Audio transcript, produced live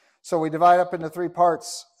So we divide up into three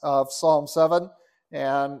parts of Psalm 7,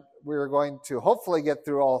 and we're going to hopefully get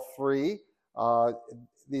through all three.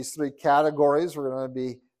 These three categories. We're going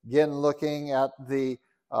to begin looking at the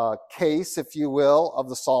case, if you will, of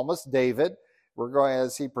the psalmist David. We're going,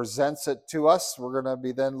 as he presents it to us, we're going to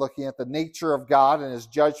be then looking at the nature of God and his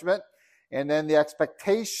judgment, and then the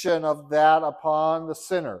expectation of that upon the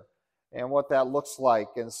sinner and what that looks like.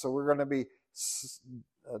 And so we're going to be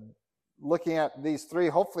looking at these three.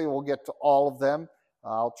 Hopefully we'll get to all of them.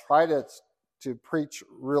 I'll try to preach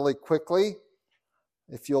really quickly,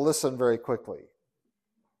 if you'll listen very quickly.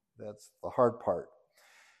 That's the hard part.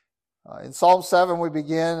 In Psalm 7 we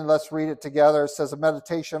begin, and let's read it together. It says, a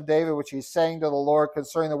meditation of David, which he sang to the Lord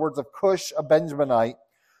concerning the words of Cush, a Benjaminite.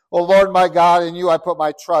 O Lord my God, in you I put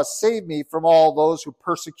my trust. Save me from all those who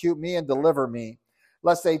persecute me and deliver me,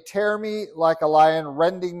 lest they tear me like a lion,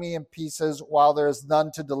 rending me in pieces while there is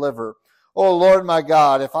none to deliver. O Lord my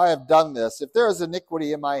God, if I have done this, if there is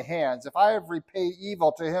iniquity in my hands, if I have repaid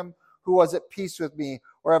evil to him who was at peace with me,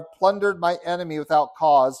 or have plundered my enemy without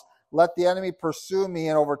cause, let the enemy pursue me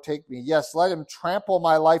and overtake me. Yes, let him trample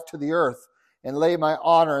my life to the earth and lay my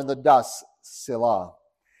honor in the dust. Selah.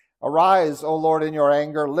 Arise, O Lord, in your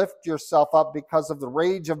anger. Lift yourself up because of the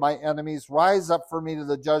rage of my enemies. Rise up for me to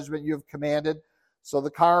the judgment you have commanded. So the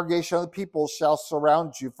congregation of the people shall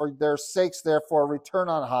surround you. For their sakes, therefore, return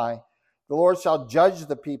on high. The Lord shall judge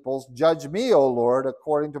the peoples. Judge me, O Lord,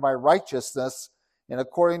 according to my righteousness and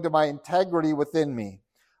according to my integrity within me.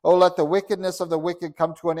 O let the wickedness of the wicked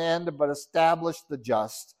come to an end, but establish the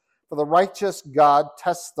just. For the righteous God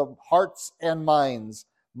tests the hearts and minds.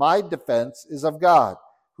 My defense is of God,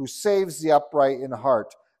 who saves the upright in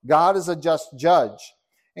heart. God is a just judge,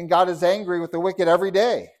 and God is angry with the wicked every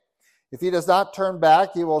day. If he does not turn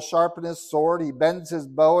back, he will sharpen his sword. He bends his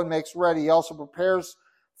bow and makes ready. He also prepares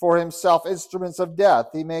for himself instruments of death.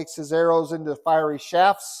 He makes his arrows into fiery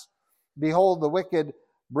shafts. Behold, the wicked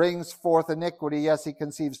brings forth iniquity. Yes, he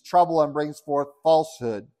conceives trouble and brings forth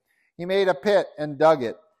falsehood. He made a pit and dug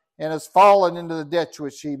it, and has fallen into the ditch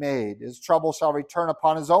which he made. His trouble shall return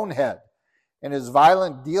upon his own head, and his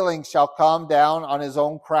violent dealing shall come down on his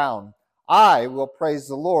own crown. I will praise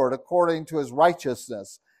the Lord according to his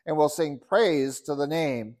righteousness, and will sing praise to the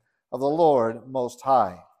name of the Lord Most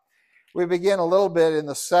High. We begin a little bit in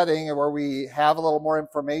the setting where we have a little more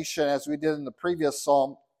information, as we did in the previous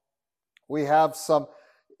psalm. We have some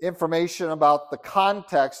information about the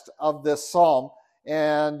context of this psalm,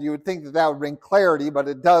 and you would think that that would bring clarity, but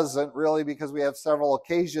it doesn't really, because we have several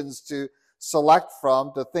occasions to select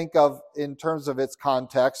from to think of in terms of its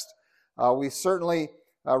context. We certainly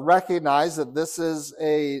recognize that this is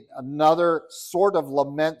another sort of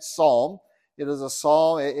lament psalm. It is a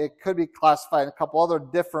psalm. It could be classified in a couple other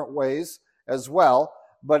different ways as well,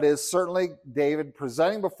 but it is certainly David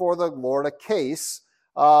presenting before the Lord a case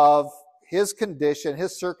of his condition,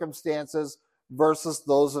 his circumstances versus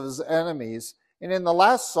those of his enemies. And in the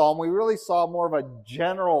last psalm, we really saw more of a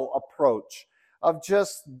general approach of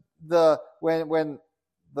just when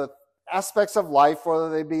the aspects of life,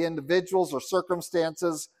 whether they be individuals or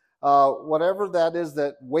circumstances, whatever that is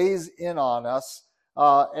that weighs in on us,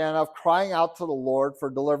 and of crying out to the Lord for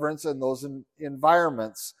deliverance in those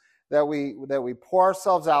environments, that we pour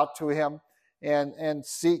ourselves out to him and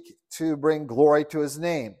seek to bring glory to his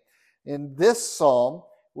name. In this psalm,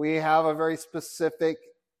 we have a very specific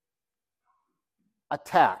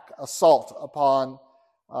assault upon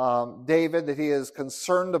David that he is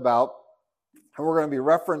concerned about. And we're going to be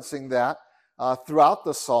referencing that throughout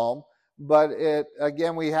the psalm. But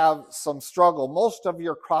again, we have some struggle. Most of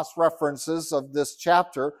your cross-references of this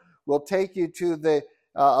chapter will take you to the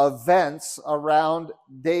events around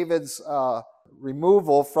David's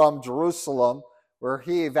removal from Jerusalem, where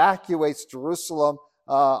he evacuates Jerusalem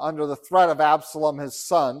under the threat of Absalom, his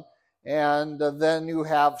son. And then you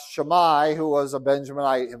have Shimei, who was a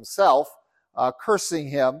Benjaminite himself, cursing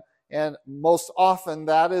him. And most often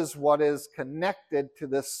that is what is connected to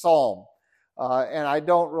this psalm. And I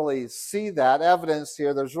don't really see that evidence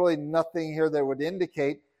here. There's really nothing here that would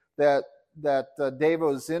indicate that David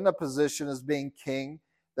was in a position as being king,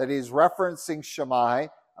 that he's referencing Shimei.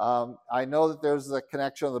 I know that there's the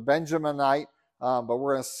connection of the Benjaminite, but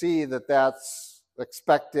we're going to see that that's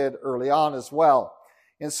expected early on as well.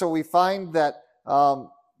 And so we find that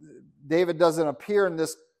David doesn't appear in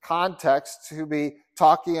this context to be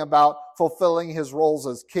talking about fulfilling his roles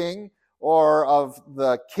as king or of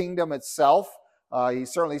the kingdom itself. He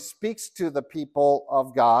certainly speaks to the people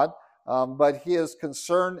of God, but his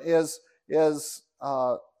concern is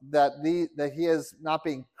that he is not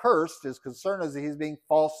being cursed. His concern is that he's being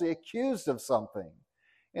falsely accused of something.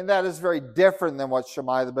 And that is very different than what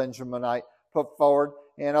Shimei the Benjaminite put forward.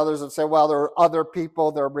 And others have said, well, there are other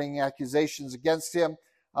people that are bringing accusations against him.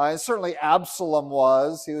 And certainly Absalom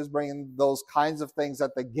was. He was bringing those kinds of things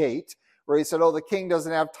at the gate, where he said, oh, the king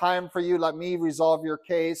doesn't have time for you. Let me resolve your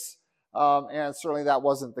case. And certainly that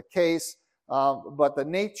wasn't the case. But the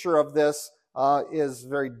nature of this is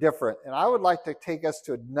very different. And I would like to take us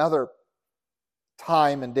to another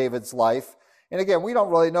time in David's life. And again, we don't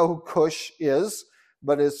really know who Cush is,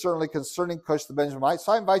 but it's certainly concerning Cush the Benjaminite.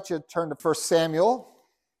 So I invite you to turn to 1 Samuel.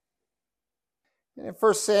 And in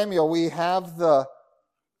 1 Samuel, we have the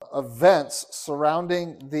events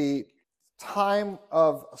surrounding the time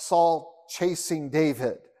of Saul chasing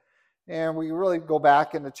David. And we really go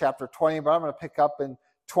back into chapter 20, but I'm going to pick up in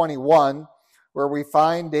 21, where we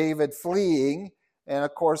find David fleeing. And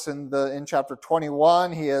of course, in chapter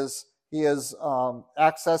 21, he is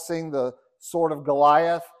accessing the sword of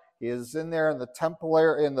Goliath. He is in there in the temple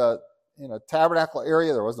area, in a tabernacle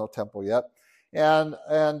area. There was no temple yet.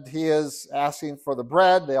 And he is asking for the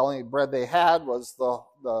bread. The only bread they had was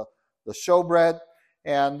the showbread.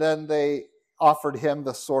 And then they offered him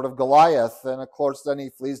the sword of Goliath. And of course, then he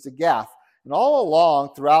flees to Gath. And all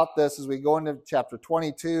along throughout this, as we go into chapter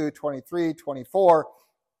 22, 23, 24,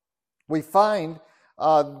 we find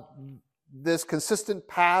this consistent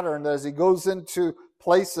pattern that as he goes into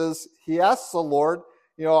places, he asks the Lord,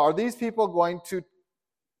 are these people going to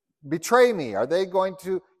betray me? Are they going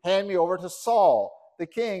to hand me over to Saul, the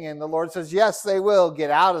king? And the Lord says, yes, they will.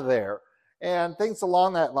 Get out of there. And things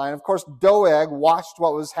along that line. Of course, Doeg watched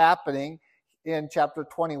what was happening in chapter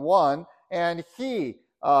 21, and he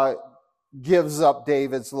gives up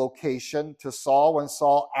David's location to Saul when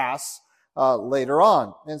Saul asks later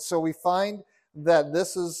on. And so we find that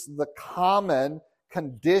this is the common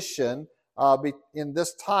condition in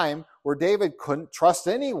this time where David couldn't trust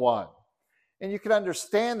anyone. And you can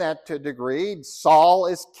understand that to a degree. Saul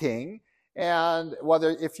is king, and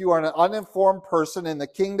if you are an uninformed person in the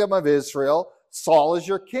kingdom of Israel, Saul is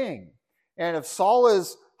your king. And if Saul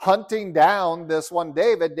is hunting down this one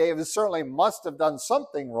David certainly must have done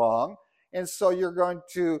something wrong. And so you're going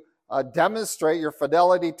to demonstrate your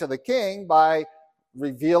fidelity to the king by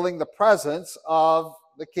revealing the presence of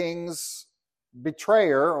the king's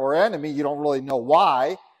betrayer or enemy. You don't really know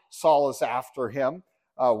why Saul is after him.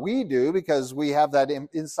 We do, because we have that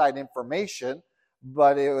inside information,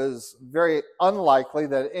 but it was very unlikely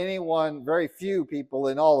that anyone, very few people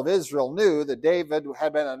in all of Israel knew that David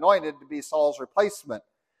had been anointed to be Saul's replacement.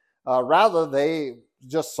 Rather, they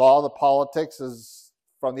just saw the politics as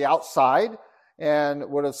from the outside and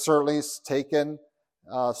would have certainly taken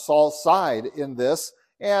Saul's side in this,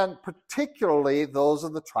 and particularly those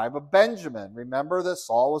of the tribe of Benjamin. Remember that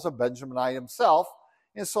Saul was a Benjaminite himself,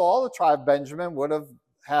 and so all the tribe of Benjamin would have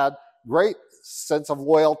had great sense of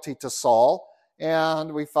loyalty to Saul,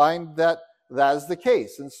 and we find that that is the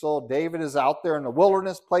case. And so David is out there in the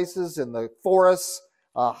wilderness places, in the forests,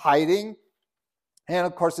 hiding. And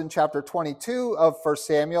of course, in chapter 22 of 1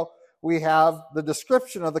 Samuel, we have the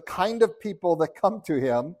description of the kind of people that come to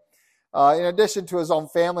him, in addition to his own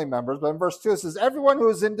family members. But in verse 2 it says, everyone who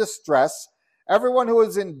is in distress, everyone who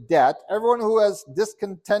is in debt, everyone who is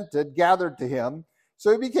discontented gathered to him.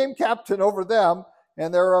 So he became captain over them,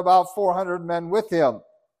 and there were about 400 men with him.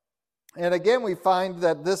 And again, we find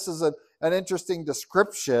that this is an interesting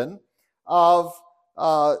description of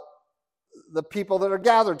the people that are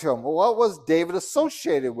gathered to him. Well, what was David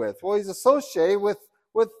associated with? Well, he's associated with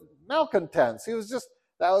malcontents.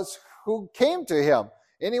 That was who came to him.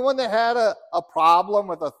 Anyone that had a problem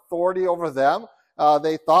with authority over them,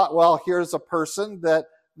 they thought, well, here's a person that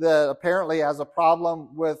apparently has a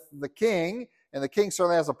problem with the king, and the king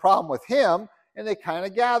certainly has a problem with him, and they kind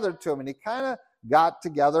of gathered to him, and he kind of got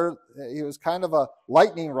together. He was kind of a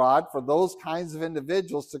lightning rod for those kinds of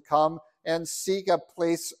individuals to come and seek a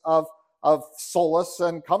place of solace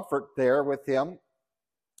and comfort there with him.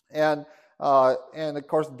 And of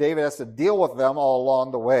course, David has to deal with them all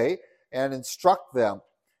along the way and instruct them.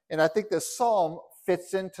 And I think this psalm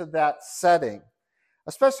fits into that setting,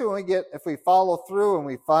 especially if we follow through and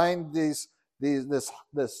we find this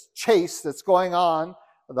chase that's going on,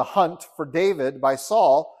 the hunt for David by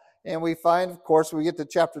Saul. And we find, of course, when we get to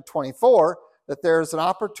chapter 24, that there's an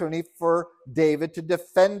opportunity for David to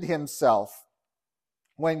defend himself.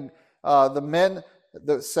 When the men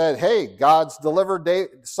that said, hey, God's delivered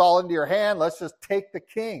Saul into your hand, let's just take the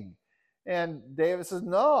king. And David says,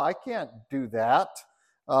 no, I can't do that.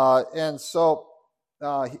 And so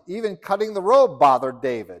even cutting the robe bothered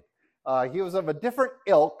David. He was of a different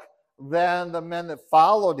ilk than the men that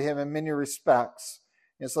followed him in many respects.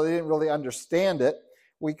 And so they didn't really understand it.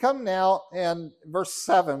 We come now in verse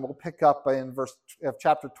 7. We'll pick up in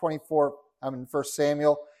chapter 24, in 1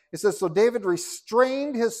 Samuel. It says, "So David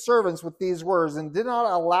restrained his servants with these words and did not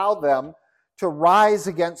allow them to rise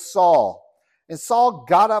against Saul. And Saul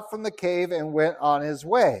got up from the cave and went on his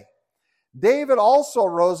way. David also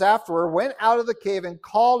rose afterward, went out of the cave, and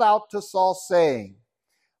called out to Saul, saying,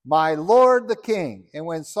 'My lord the king.' And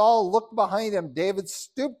when Saul looked behind him, David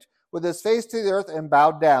stooped with his face to the earth and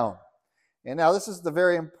bowed down." And now this is the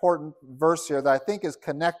very important verse here that I think is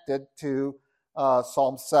connected to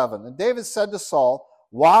Psalm 7. "And David said to Saul,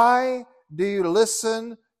 'Why do you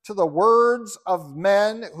listen to the words of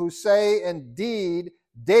men who say, indeed,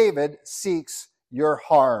 David seeks your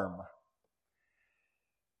harm?'"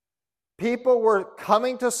 People were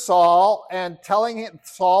coming to Saul and telling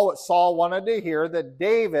Saul what Saul wanted to hear, that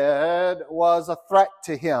David was a threat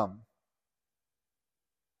to him.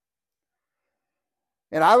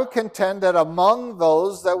 And I would contend that among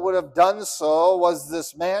those that would have done so was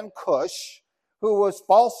this man Cush, who was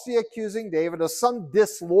falsely accusing David of some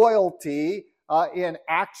disloyalty in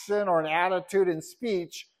action or an attitude in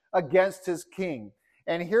speech against his king.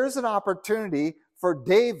 And here's an opportunity for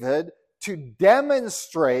David to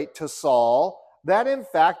demonstrate to Saul that in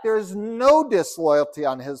fact there is no disloyalty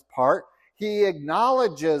on his part. He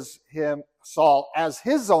acknowledges Saul, as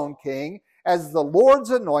his own king, as the Lord's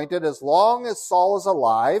anointed, as long as Saul is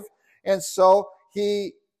alive. And so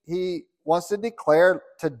he wants to declare,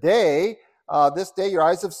 today, this day your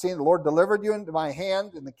eyes have seen, the Lord delivered you into my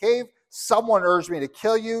hand in the cave. Someone urged me to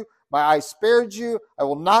kill you. My eyes spared you. I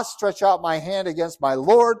will not stretch out my hand against my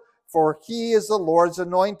Lord, for he is the Lord's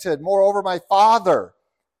anointed. Moreover, my father,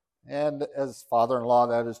 and as father-in-law,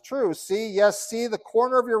 that is true. See, the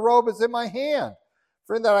corner of your robe is in my hand.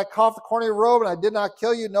 For in that I caught the corner of your robe, and I did not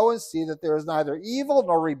kill you, know and see that there is neither evil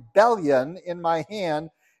nor rebellion in my hand,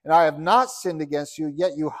 and I have not sinned against you,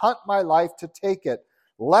 yet you hunt my life to take it.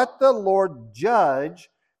 Let the Lord judge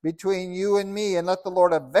between you and me, and let the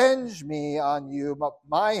Lord avenge me on you.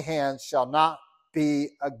 My hand shall not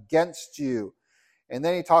be against you." And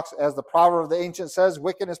then he talks, as the proverb of the ancient says,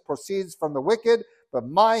 "Wickedness proceeds from the wicked, but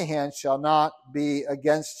my hand shall not be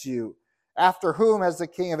against you. After whom has the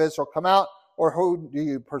king of Israel come out? Or who do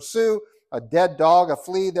you pursue? A dead dog, a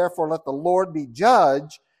flea. Therefore let the Lord be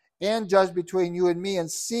judge, and judge between you and me,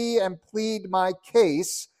 and see and plead my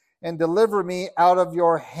case, and deliver me out of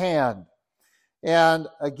your hand." And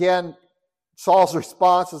again, Saul's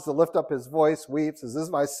response is to lift up his voice, weeps, says, "This is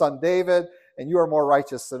my son David, and you are more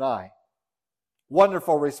righteous than I."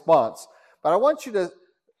 Wonderful response. But I want you to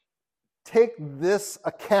take this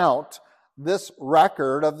account, this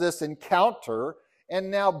record of this encounter, and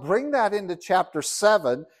now bring that into chapter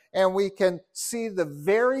 7, and we can see the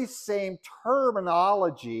very same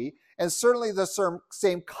terminology and certainly the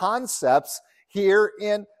same concepts here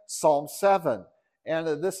in Psalm 7.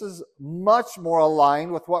 And this is much more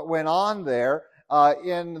aligned with what went on there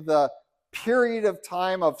in the period of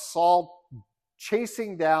time of Saul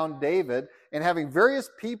chasing down David and having various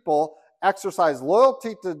people exercise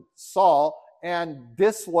loyalty to Saul and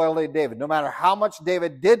disloyalty to David. No matter how much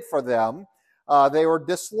David did for them, they were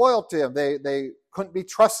disloyal to him. They couldn't be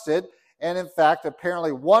trusted. And in fact,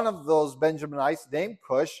 apparently one of those Benjaminites named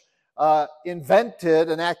Cush invented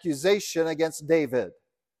an accusation against David.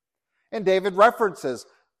 And David references,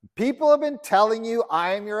 "People have been telling you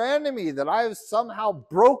I am your enemy, that I have somehow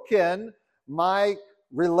broken my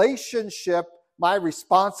relationship, my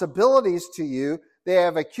responsibilities to you. They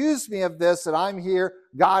have accused me of this, and I'm here.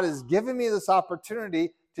 God has given me this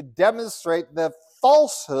opportunity to demonstrate the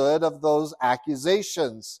falsehood of those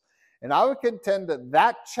accusations." And I would contend that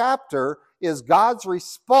that chapter is God's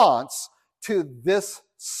response to this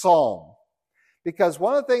psalm. Because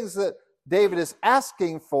one of the things that David is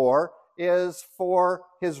asking for is for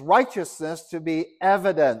his righteousness to be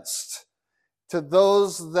evidenced to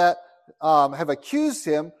those that have accused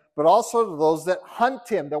him, but also to those that hunt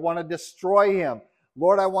him, that want to destroy him.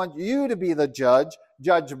 Lord, I want you to be the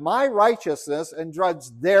judge my righteousness and judge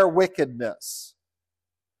their wickedness.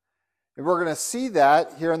 And we're going to see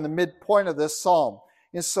that here in the midpoint of this psalm.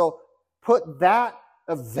 And so put that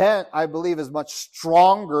event, I believe, is much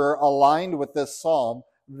stronger aligned with this psalm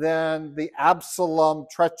than the Absalom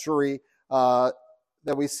treachery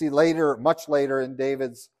that we see later, much later in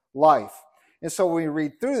David's life. And so when we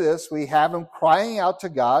read through this, we have him crying out to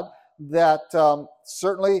God that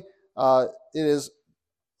certainly it is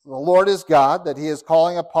the Lord is God, that he is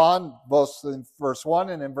calling upon, both in verse 1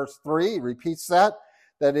 and in verse 3, he repeats that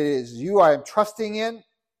it is you I am trusting in,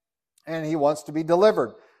 and he wants to be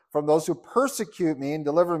delivered from those who persecute me and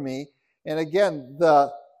deliver me. And again,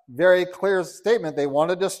 the very clear statement, they want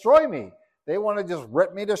to destroy me. They want to just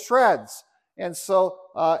rip me to shreds. And so,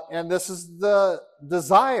 and this is the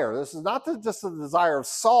desire. This is not just the desire of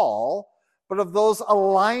Saul, but of those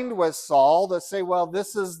aligned with Saul that say, well,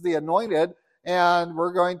 this is the anointed, and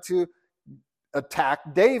we're going to attack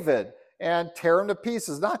David and tear him to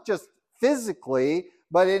pieces, not just physically,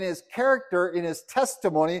 but in his character, in his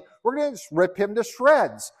testimony. We're going to just rip him to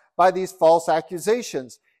shreds by these false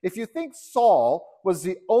accusations. If you think Saul was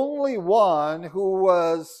the only one who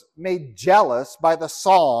was made jealous by the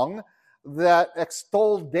song that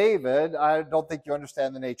extolled David, I don't think you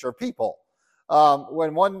understand the nature of people.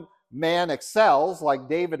 When one man excels, like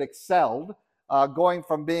David excelled, going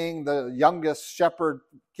from being the youngest shepherd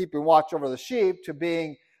keeping watch over the sheep to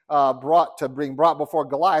being brought before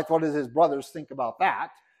Goliath, what did his brothers think about that?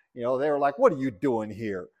 They were like, what are you doing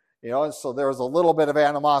here? And so there was a little bit of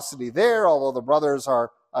animosity there, although the brothers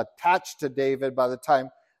are attached to David by the time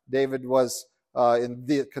David was in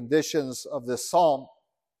the conditions of this psalm,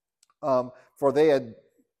 for they had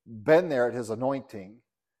been there at his anointing.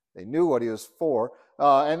 They knew what he was for.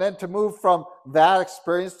 And then to move from that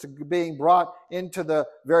experience to being brought into the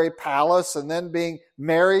very palace and then being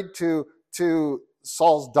married to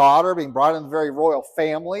Saul's daughter, being brought in the very royal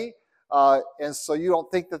family. And so you don't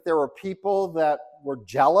think that there were people that were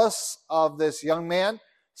jealous of this young man?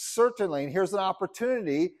 Certainly. And here's an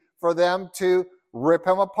opportunity for them to rip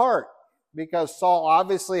him apart, because Saul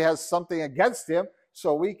obviously has something against him.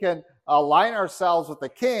 So we can align ourselves with the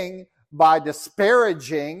king by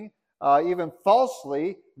disparaging, even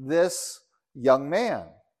falsely, this young man.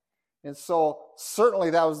 And so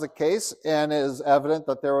certainly that was the case, and it is evident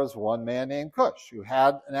that there was one man named Cush who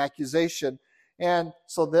had an accusation. And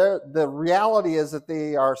so the reality is that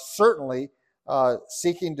they are certainly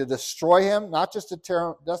seeking to destroy him, not just to tear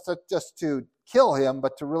him, just to kill him,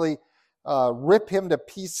 but to really rip him to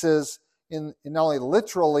pieces, in not only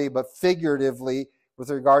literally but figuratively, with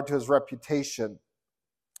regard to his reputation.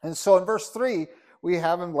 And so in verse 3, we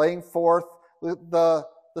have him laying forth the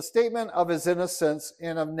statement of his innocence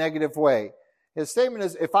in a negative way. His statement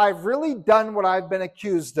is, if I've really done what I've been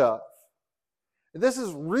accused of, this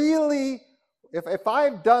is really, if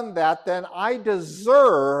I've done that, then I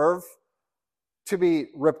deserve to be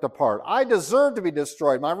ripped apart. I deserve to be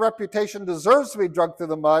destroyed. My reputation deserves to be dragged through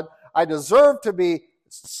the mud. I deserve to be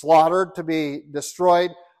slaughtered, to be destroyed.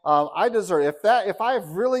 I deserve, if I've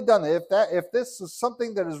really done it, if this is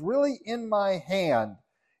something that is really in my hand,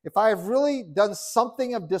 if I have really done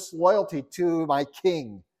something of disloyalty to my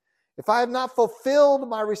king, if I have not fulfilled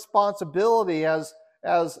my responsibility as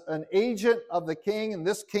an agent of the king in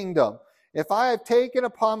this kingdom, if I have taken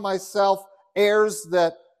upon myself heirs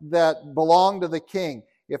that belong to the king,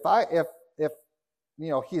 if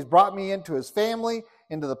he's brought me into his family,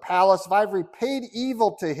 into the palace, if I've repaid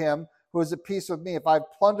evil to him who is at peace with me, if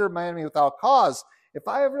I've plundered my enemy without cause, if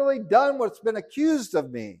I have really done what's been accused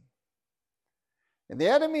of me. And the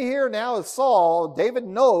enemy here now is Saul. David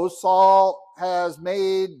knows Saul has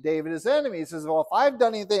made David his enemy. He says, well, if I've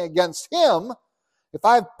done anything against him, if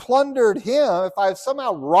I've plundered him, if I've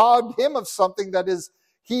somehow robbed him of something that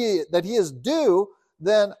he is due,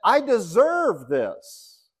 then I deserve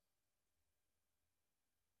this.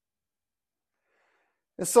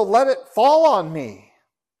 And so let it fall on me.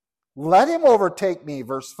 Let him overtake me,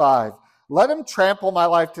 verse 5. Let him trample my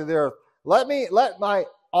life to the earth. Lay my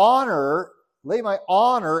honor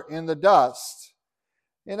in the dust.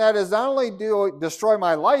 And that is not only destroy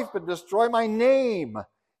my life, but destroy my name.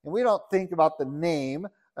 And we don't think about the name,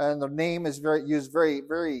 and the name is used very,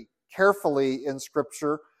 very carefully in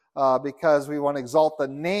Scripture, because we want to exalt the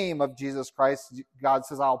name of Jesus Christ. God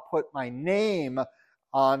says, I'll put my name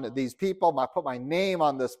on these people. I put my name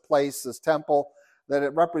on this place, this temple, that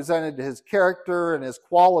it represented his character and his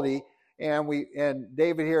quality. And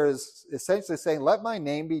David here is essentially saying, let my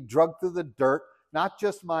name be dragged through the dirt, not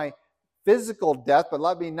just my physical death, but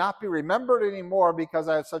let me not be remembered anymore because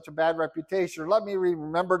I have such a bad reputation. Let me be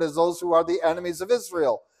remembered as those who are the enemies of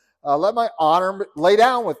Israel. Let my honor lay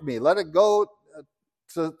down with me. Let it go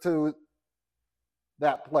to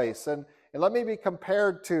that place. And let me be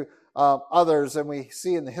compared to others. And we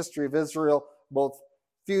see in the history of Israel, both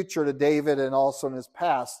future to David and also in his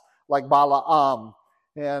past, like Balaam.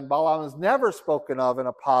 And Balaam is never spoken of in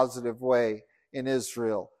a positive way in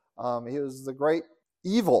Israel. He was the great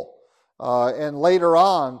evil. And later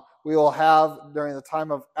on, we will have, during the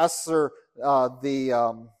time of Esther,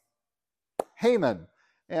 the Haman.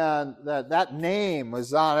 And that name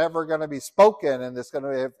was not ever going to be spoken. And it's going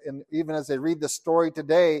to, and even as they read the story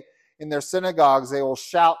today in their synagogues, they will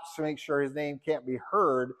shout to make sure his name can't be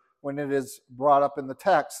heard when it is brought up in the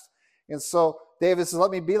text. And so David says,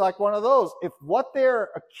 let me be like one of those. If what they're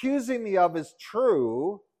accusing me of is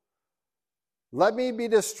true, let me be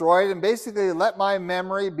destroyed, and basically let my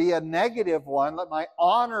memory be a negative one. Let my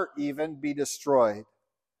honor even be destroyed,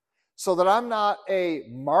 so that I'm not a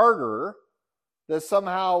martyr that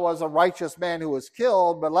somehow was a righteous man who was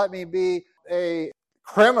killed, but let me be a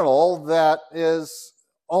criminal that is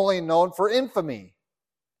only known for infamy.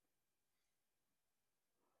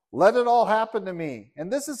 Let it all happen to me.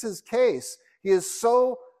 And this is his case. He is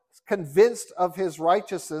so convinced of his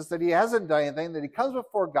righteousness that he hasn't done anything, that he comes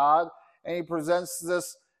before God and he presents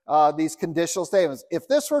these conditional statements. If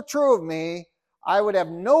this were true of me, I would have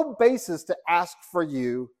no basis to ask for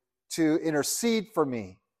you to intercede for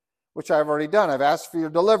me, which I've already done. I've asked for your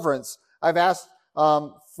deliverance. I've asked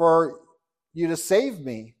for you to save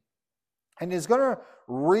me. And he's going to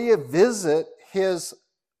revisit his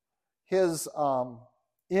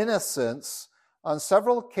innocence on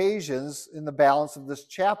several occasions in the balance of this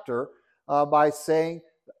chapter by saying,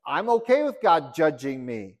 I'm okay with God judging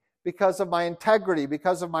me because of my integrity,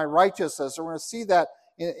 because of my righteousness. And we're going to see that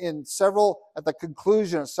in several, at the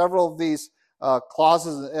conclusion of several of these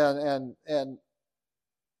clauses and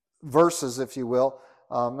verses, if you will,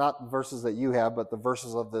 not verses that you have, but the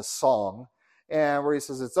verses of this song, and where he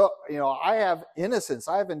says, I have innocence,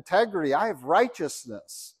 I have integrity, I have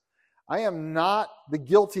righteousness. I am not the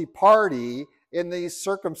guilty party in these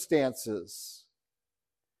circumstances.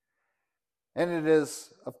 And it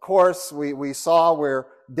is, of course, we saw where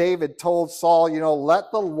David told Saul,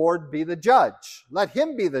 let the Lord be the judge. Let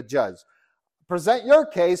him be the judge. Present your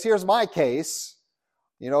case. Here's my case.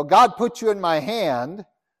 God put you in my hand.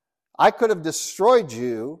 I could have destroyed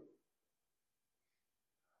you.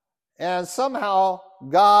 And somehow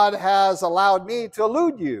God has allowed me to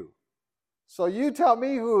elude you. So you tell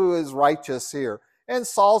me who is righteous here. And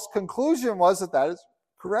Saul's conclusion was that is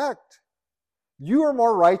correct. You are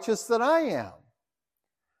more righteous than I am.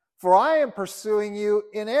 For I am pursuing you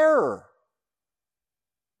in error.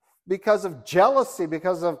 Because of jealousy,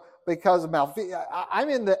 because of malfeasance. I'm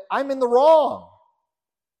in the wrong.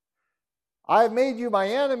 I have made you my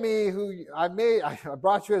enemy, I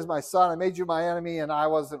brought you as my son, I made you my enemy, and I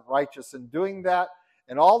wasn't righteous in doing that.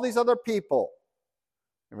 And all these other people.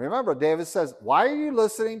 And remember, David says, why are you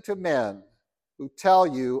listening to men who tell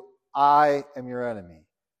you I am your enemy?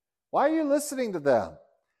 Why are you listening to them?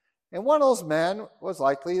 And one of those men was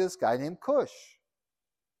likely this guy named Cush.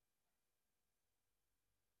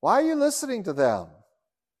 Why are you listening to them?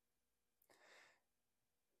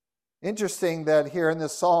 Interesting that here in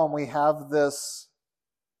this psalm we have this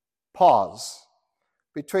pause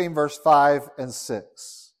between verse 5 and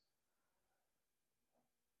 6.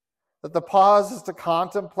 That the pause is to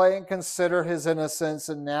contemplate and consider his innocence,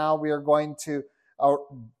 and now we are going to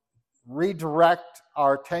redirect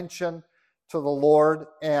our attention to the Lord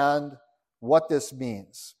and what this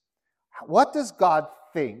means. What does God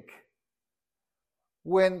think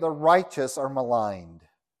when the righteous are maligned?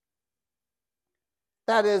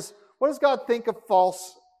 That is, what does God think of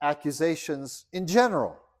false accusations in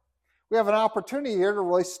general? We have an opportunity here to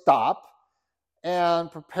really stop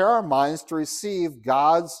and prepare our minds to receive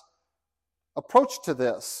God's approach to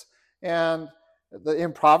this. And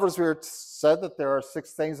in Proverbs we said that there are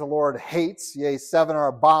 6 things the Lord hates, yea, 7 are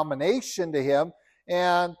abomination to him,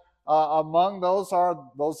 and among those are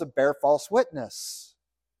those that bear false witness.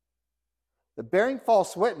 The bearing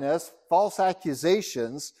false witness, false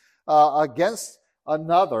accusations against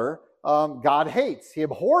another, God hates. He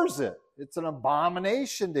abhors it. It's an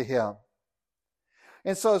abomination to him.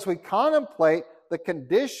 And so as we contemplate the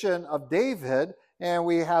condition of David and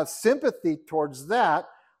we have sympathy towards that,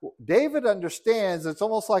 David understands, it's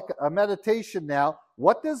almost like a meditation now,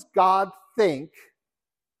 what does God think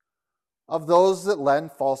of those that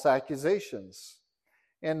lend false accusations?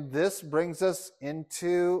 And this brings us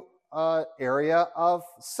into an area of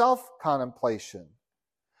self-contemplation,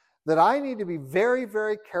 that I need to be very,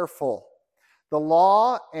 very careful. The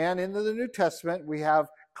law and in the New Testament, we have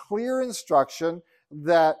clear instruction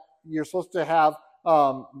that you're supposed to have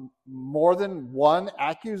more than one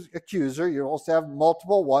accuser. You're supposed to have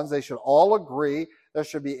multiple ones. They should all agree. There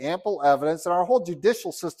should be ample evidence. And our whole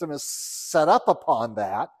judicial system is set up upon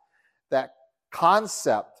that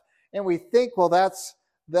concept. And we think, well, that's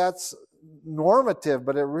normative,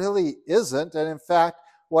 but it really isn't. And in fact,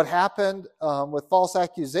 what happened with false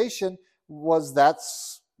accusation was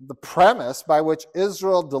that's the premise by which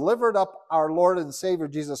Israel delivered up our Lord and Savior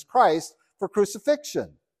Jesus Christ for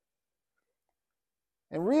crucifixion.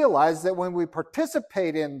 And realize that when we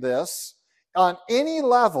participate in this on any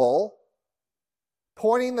level,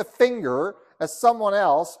 pointing the finger at someone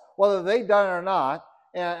else, whether they've done it or not,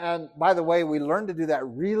 And by the way, we learn to do that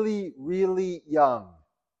really, really young.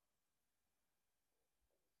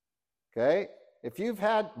 Okay? If you've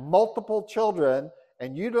had multiple children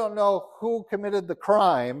and you don't know who committed the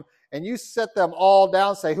crime, and you set them all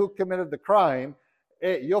down, say who committed the crime,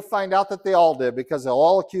 you'll find out that they all did, because they'll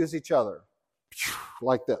all accuse each other.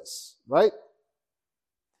 Like this, right?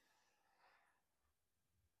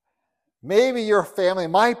 Maybe your family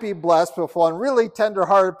might be blessed with one really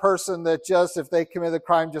tender-hearted person that just, if they commit a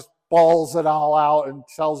crime, just bawls it all out and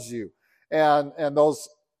tells you. And those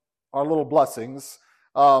are little blessings.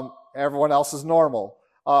 Everyone else is normal.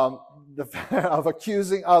 Of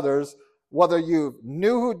accusing others, whether you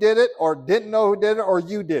knew who did it or didn't know who did it or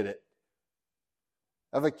you did it.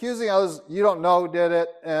 Of accusing others, you don't know who did it,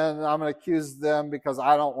 and I'm going to accuse them because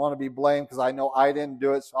I don't want to be blamed because I know I didn't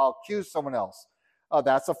do it, so I'll accuse someone else.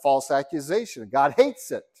 That's a false accusation. God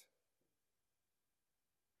hates it.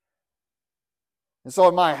 And so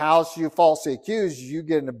in my house, you falsely accuse, you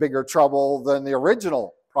get into bigger trouble than the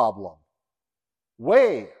original problem.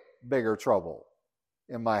 Way bigger trouble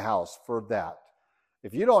in my house for that.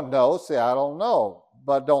 If you don't know, say, I don't know.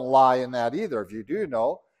 But don't lie in that either. If you do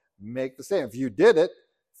know, make the same. If you did it,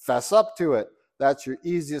 fess up to it. That's your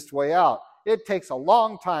easiest way out. It takes a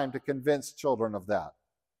long time to convince children of that.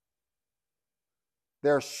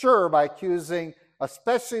 They're sure by accusing,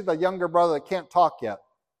 especially the younger brother that can't talk yet.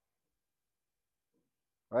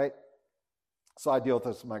 Right? So I deal with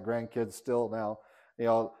this with my grandkids still now. You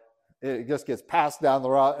know, it just gets passed down the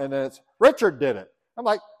road, and then it's, Richard did it. I'm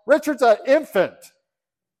like, Richard's an infant.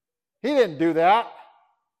 He didn't do that.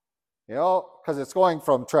 You know, because it's going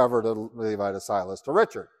from Trevor to Levi to Silas to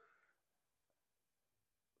Richard.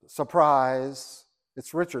 Surprise.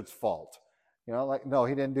 It's Richard's fault. You know, like, no,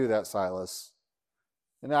 he didn't do that, Silas.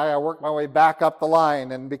 And now I work my way back up the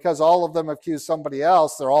line, and because all of them accuse somebody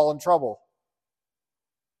else, they're all in trouble.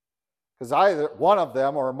 Because either one of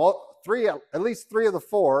them or at least three of the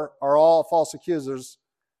four are all false accusers.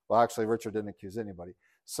 Well, actually, Richard didn't accuse anybody.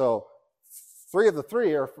 So 3 of the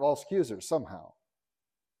 3 are false accusers somehow.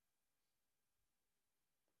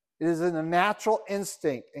 It is in a natural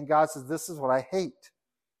instinct, and God says, this is what I hate.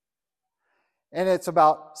 And it's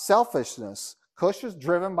about selfishness. Cush is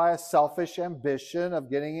driven by a selfish ambition of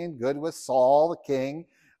getting in good with Saul, the king,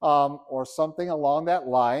 or something along that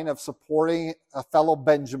line of supporting a fellow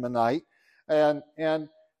Benjaminite. And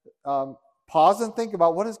pause and think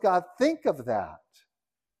about, what does God think of that?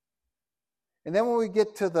 And then when we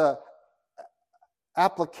get to the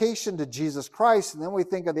application to Jesus Christ, and then we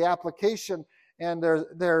think of the application, and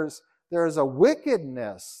there's a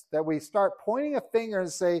wickedness that we start pointing a finger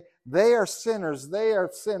and say, they are sinners, they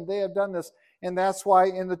have sinned, they have done this. And that's why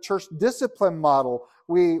in the church discipline model,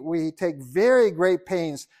 we take very great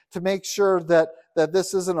pains to make sure that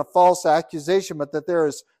this isn't a false accusation, but that there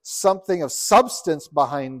is something of substance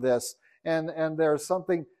behind this, and there's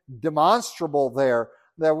something demonstrable there,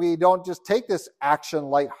 that we don't just take this action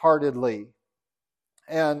lightheartedly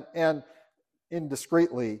and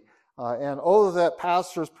indiscreetly. And that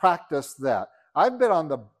pastors practice that. I've been on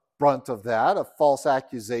the brunt of that, of false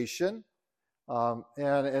accusation,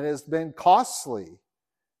 and it has been costly.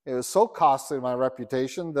 It was so costly to my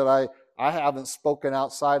reputation that I haven't spoken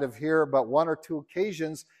outside of here but 1 or 2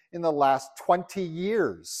 occasions in the last 20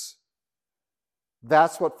 years.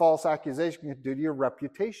 That's what false accusation can do to your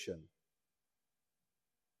reputation.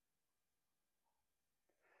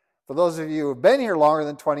 For those of you who have been here longer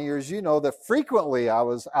than 20 years, you know that frequently I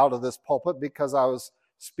was out of this pulpit because I was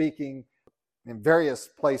speaking in various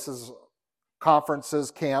places,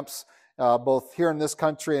 conferences, camps, both here in this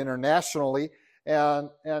country and internationally, and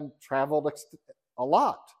traveled a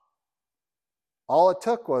lot. All it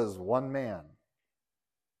took was one man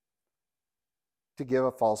to give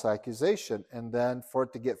a false accusation, and then for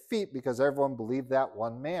it to get feet because everyone believed that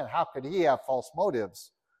one man. How could he have false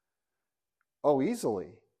motives? Oh,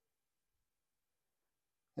 easily.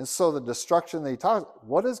 And so the destruction that he talks,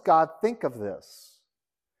 what does God think of this?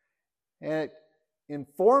 And it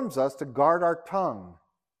informs us to guard our tongue.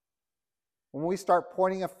 When we start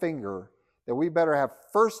pointing a finger, that we better have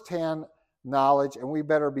firsthand knowledge, and we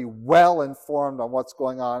better be well informed on what's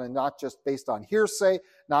going on, and not just based on hearsay,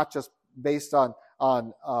 not just based on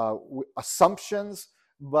assumptions,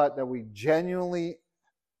 but that we genuinely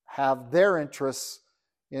have their interests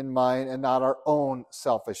in mind and not our own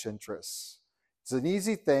selfish interests. It's an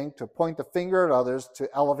easy thing to point the finger at others to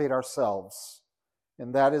elevate ourselves,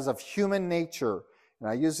 and that is of human nature. And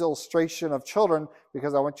I use the illustration of children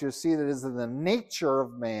because I want you to see that it is in the nature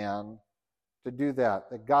of man to do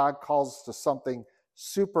that God calls to something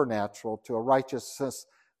supernatural, to a righteousness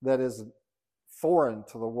that is foreign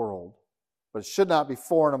to the world. but it should not be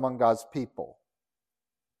foreign among God's people.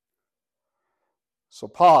 So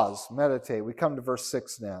pause, meditate. We come to verse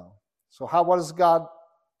 6 now. So what does God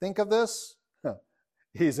think of this?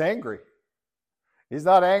 He's angry. He's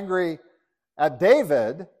not angry at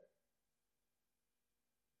David.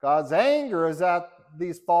 God's anger is at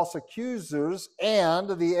these false accusers and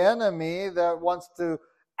the enemy that wants to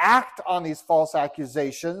act on these false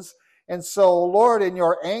accusations. And so, Lord, in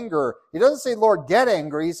your anger, he doesn't say, Lord, get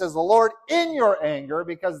angry. He says, the Lord, in your anger,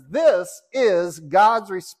 because this is God's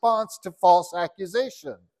response to false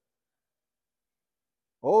accusation.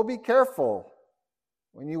 Oh, be careful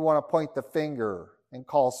when you want to point the finger and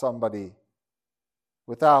call somebody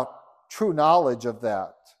without true knowledge of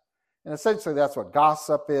that. And essentially, that's what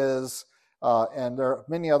gossip is, and there are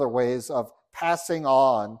many other ways of passing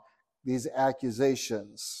on these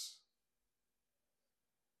accusations.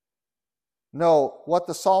 No, what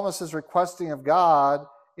the psalmist is requesting of God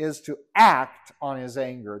is to act on his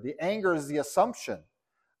anger. The anger is the assumption.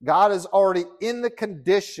 God is already in the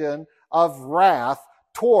condition of wrath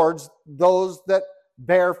towards those that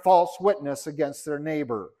bear false witness against their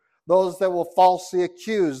neighbor, those that will falsely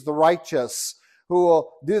accuse the righteous, who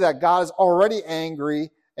will do that. God is already angry,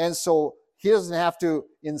 and so he doesn't have to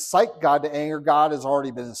incite God to anger. God has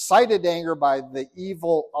already been incited to anger by the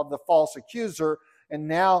evil of the false accuser, and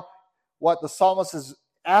now what the psalmist is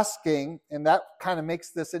asking, and that kind of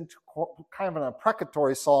makes this into kind of an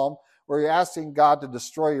imprecatory psalm, where you're asking God to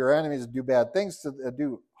destroy your enemies, to do bad things, to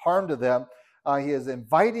do harm to them. He is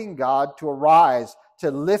inviting God to arise,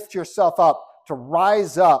 to lift yourself up, to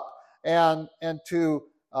rise up, and to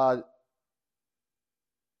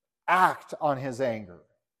act on his anger.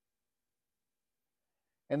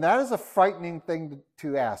 And that is a frightening thing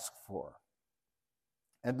to ask for,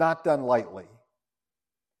 and not done lightly.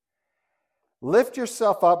 Lift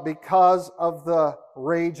yourself up because of the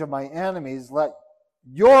rage of my enemies. Let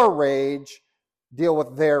your rage deal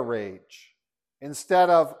with their rage,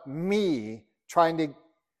 instead of me trying to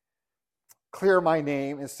clear my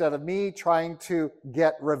name, instead of me trying to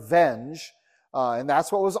get revenge. And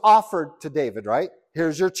that's what was offered to David, right?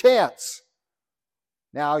 Here's your chance.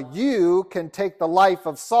 Now you can take the life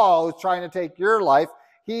of Saul, who's trying to take your life.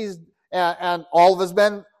 And all of his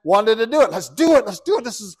men wanted to do it. Let's do it. Let's do it.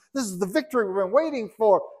 This is the victory we've been waiting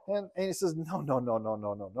for. And he says,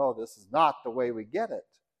 no. This is not the way we get it.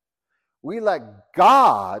 We let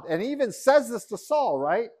God, and he even says this to Saul,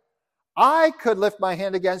 right? I could lift my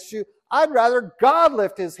hand against you. I'd rather God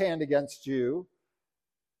lift his hand against you.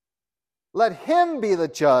 Let him be the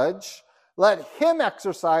judge. Let him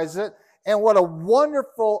exercise it. And what a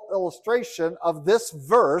wonderful illustration of this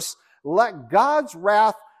verse. Let God's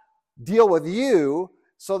wrath deal with you,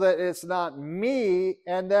 so that it's not me.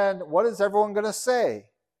 And then what is everyone going to say?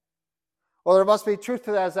 Well, there must be truth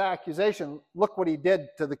to that as an accusation. Look what he did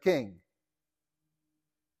to the king.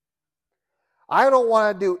 I don't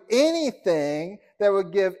want to do anything that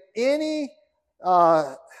would give any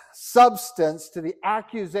substance to the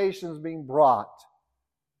accusations being brought.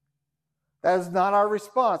 That is not our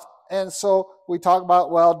response. And so we talk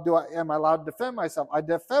about, well, am I allowed to defend myself? I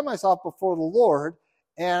defend myself before the Lord,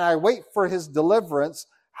 and I wait for his deliverance.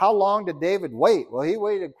 How long did David wait? Well, he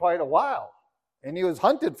waited quite a while, and he was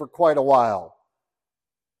hunted for quite a while.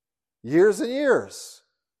 Years and years.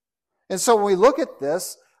 And so when we look at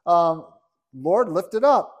this, Lord, lift it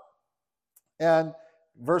up. And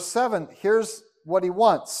verse 7, here's what he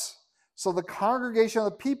wants. So the congregation of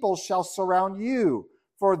the people shall surround you.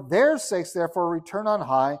 For their sakes, therefore, return on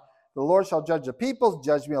high. The Lord shall judge the peoples.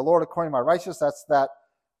 Judge me, O Lord, according to my righteousness. That's that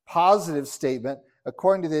positive statement,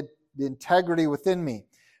 according to the integrity within me.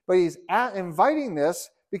 But he's inviting this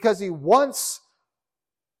because he wants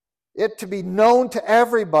it to be known to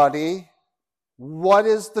everybody what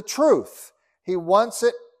is the truth. He wants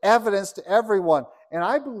it evidence to everyone. And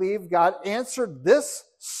I believe God answered this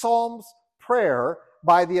psalm's prayer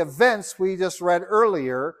by the events we just read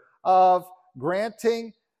earlier of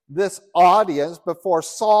granting this audience before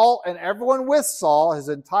Saul and everyone with Saul. His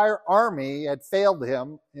entire army had failed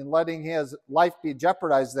him in letting his life be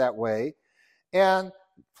jeopardized that way. And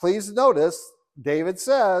please notice, David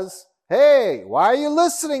says, hey, why are you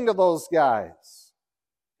listening to those guys?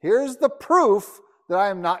 Here's the proof that I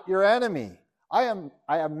am not your enemy. I am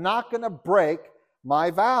not going to break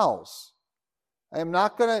my vows. I am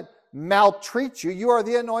not going to maltreat you. You are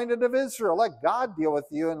the anointed of Israel. Let God deal with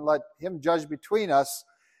you and let him judge between us.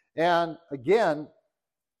 And again,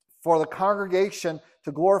 for the congregation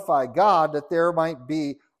to glorify God, that there might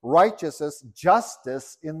be righteousness,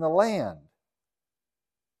 justice in the land.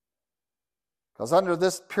 Because under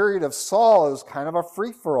this period of Saul, it was kind of a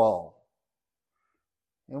free-for-all.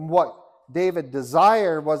 And what David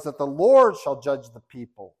desired was that the Lord shall judge the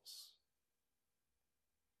peoples.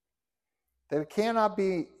 That it cannot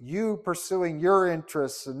be you pursuing your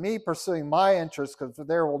interests and me pursuing my interests, because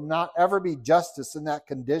there will not ever be justice in that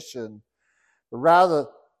condition. But rather,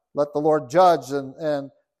 let the Lord judge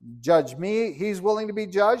and judge me. He's willing to be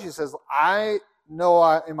judged. He says, I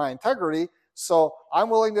know in my integrity, so I'm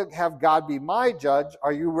willing to have God be my judge.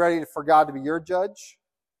 Are you ready for God to be your judge?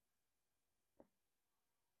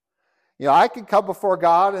 You know, I can come before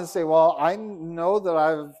God and say, well, I know that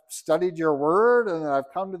I've studied your word and that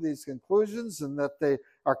I've come to these conclusions and that they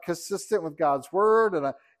are consistent with God's word,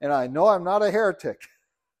 and I know I'm not a heretic.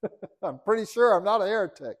 I'm pretty sure I'm not a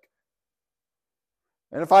heretic.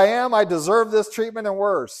 And if I am, I deserve this treatment and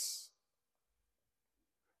worse.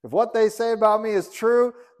 If what they say about me is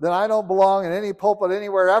true, then I don't belong in any pulpit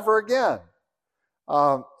anywhere ever again.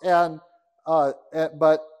 But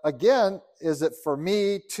again, is it for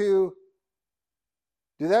me to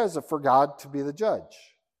do that? Is it for God to be the judge?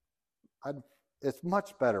 It's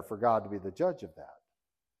much better for God to be the judge of that.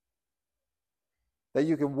 That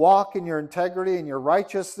you can walk in your integrity and your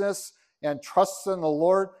righteousness and trust in the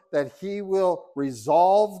Lord that He will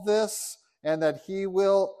resolve this and that He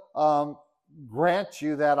will grant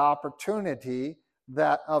you that opportunity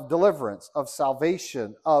of deliverance, of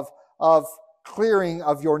salvation, of clearing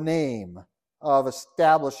of your name, of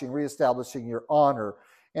reestablishing your honor.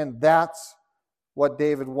 And that's what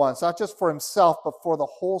David wants, not just for himself, but for the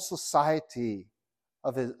whole society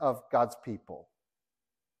of God's people.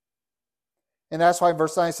 And that's why in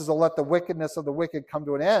verse 9 it says, "Oh, let the wickedness of the wicked come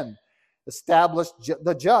to an end. Establish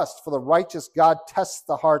the just, for the righteous God tests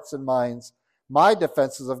the hearts and minds. My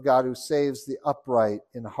defense is of God who saves the upright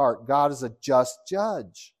in heart." God is a just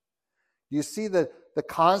judge. You see the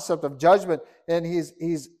concept of judgment, and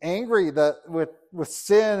he's angry with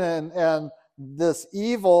sin and this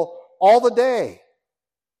evil all the day.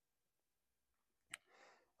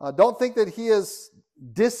 Don't think that he is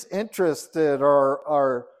disinterested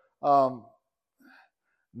or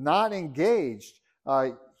not engaged.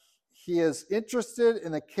 He is interested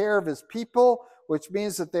in the care of his people, which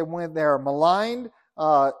means that when they are maligned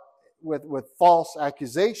with false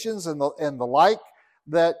accusations and the like,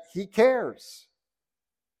 that he cares.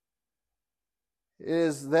 It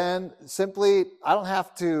is then simply, I don't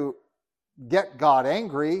have to get God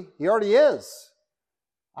angry. He already is.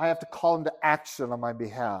 I have to call him to action on my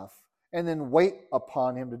behalf and then wait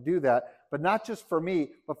upon him to do that. But not just for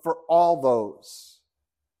me, but for all those.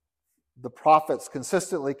 The prophets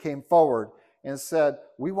consistently came forward and said,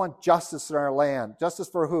 we want justice in our land. Justice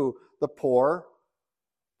for who? The poor,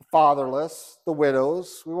 the fatherless, the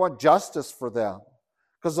widows. We want justice for them.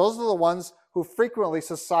 Because those are the ones who frequently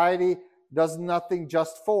society does nothing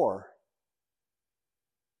just for.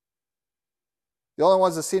 The only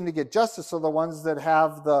ones that seem to get justice are the ones that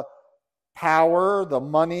have the power, the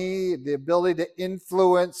money, the ability to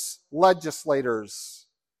influence legislators.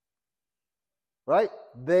 Right?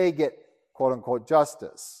 They get quote-unquote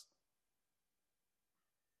justice.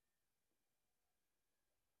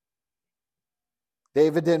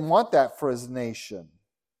 David didn't want that for his nation.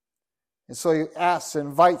 And so he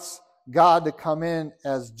invites God to come in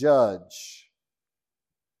as judge.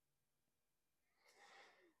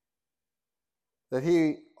 That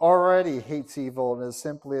he already hates evil and is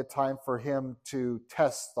simply a time for him to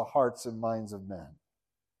test the hearts and minds of men.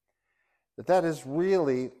 That is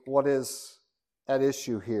really what is at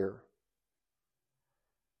issue here.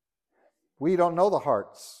 We don't know the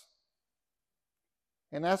hearts.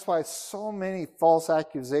 And that's why so many false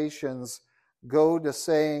accusations go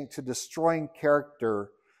to destroying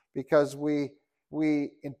character, because we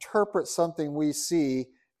interpret something we see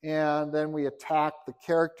and then we attack the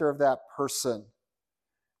character of that person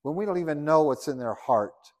when we don't even know what's in their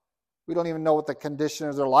heart. We don't even know what the condition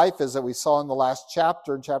of their life is that we saw in the last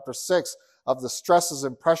chapter, in chapter 6, of the stresses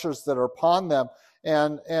and pressures that are upon them,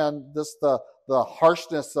 and this the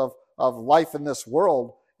harshness of life in this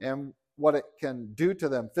world and what it can do to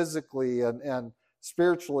them physically and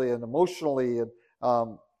spiritually and emotionally.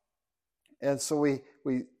 And so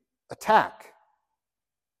we attack.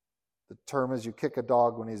 The term is you kick a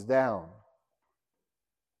dog when he's down.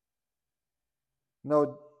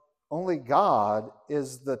 No, only God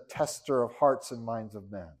is the tester of hearts and minds of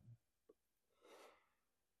men.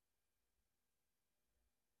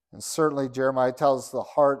 And certainly Jeremiah tells us the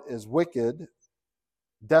heart is wicked,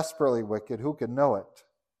 desperately wicked. Who can know it?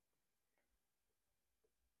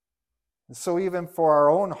 And so even for our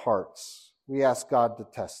own hearts, we ask God to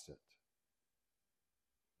test it,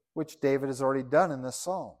 which David has already done in this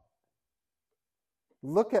psalm.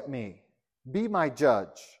 Look at me. Be my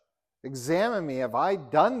judge. Examine me. Have I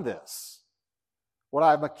done this? what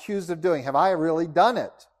I'm accused of doing? Have I really done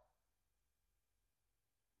it?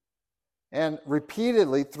 And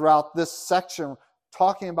repeatedly throughout this section,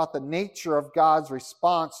 talking about the nature of God's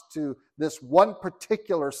response to this one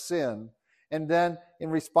particular sin, and then in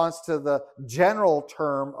response to the general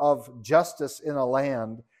term of justice in a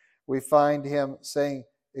land, we find him saying,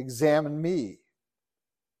 examine me.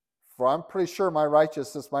 For I'm pretty sure my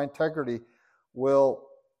righteousness, my integrity will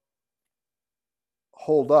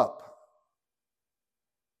hold up.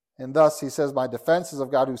 And thus, he says, my defense is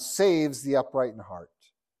of God who saves the upright in heart.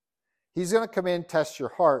 He's going to come in and test your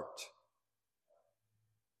heart.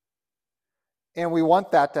 And we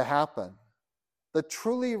want that to happen. The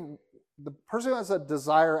person who has a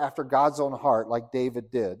desire after God's own heart, like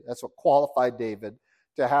David did, that's what qualified David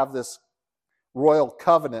to have this royal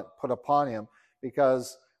covenant put upon him.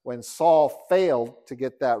 Because when Saul failed to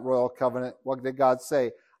get that royal covenant, what did God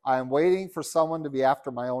say? I am waiting for someone to be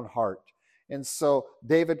after my own heart. And so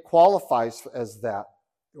David qualifies as that,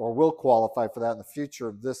 or will qualify for that in the future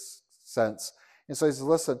of this sense. And so he says,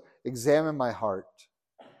 listen, examine my heart.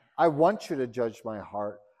 I want you to judge my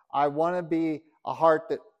heart. I want to be a heart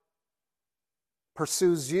that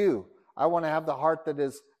pursues you. I want to have the heart that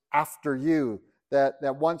is after you, that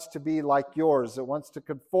wants to be like yours, that wants to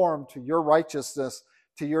conform to your righteousness,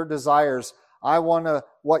 to your desires. I want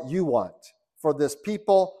what you want for this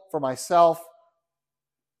people, for myself,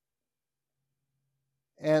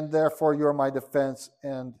 and therefore you're my defense.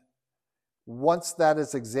 And once that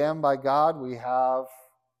is examined by God, we have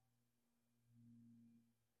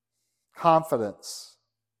confidence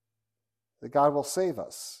that God will save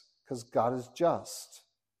us because God is just.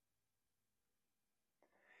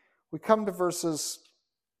 We come to verses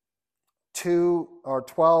 2 or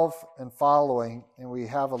 12 and following, and we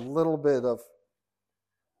have a little bit of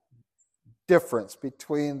difference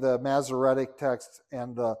between the Masoretic text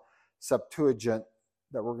and the Septuagint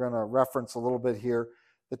that we're going to reference a little bit here.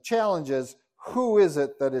 The challenge is, who is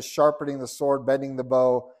it that is sharpening the sword, bending the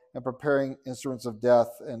bow, and preparing instruments of death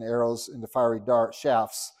and arrows into fiery dart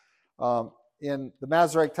shafts? In the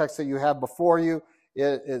Masoretic text that you have before you,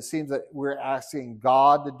 it seems that we're asking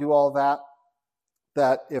God to do all that.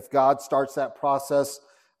 That if God starts that process,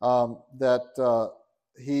 that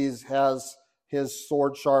he has his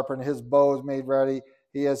sword sharpened, his bow is made ready,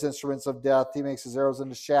 he has instruments of death, he makes his arrows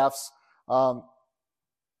into shafts.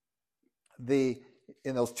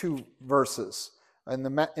 In those two verses. In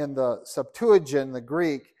the Septuagint, the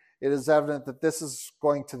Greek, it is evident that this is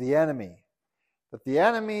going to the enemy. That the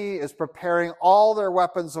enemy is preparing all their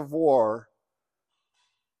weapons of war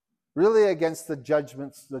really against the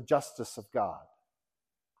judgments, the justice of God.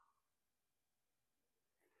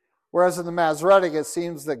 Whereas in the Masoretic, it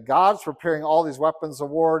seems that God's preparing all these weapons of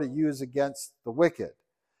war to use against the wicked.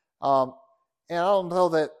 And I don't know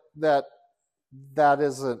that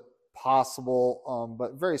isn't possible,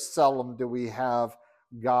 but very seldom do we have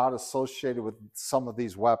God associated with some of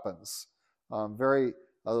these weapons.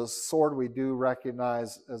 The sword we do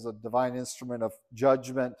recognize as a divine instrument of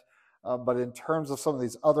judgment, but in terms of some of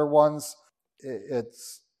these other ones,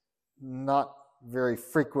 it's not very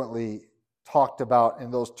frequently talked about in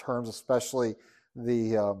those terms, especially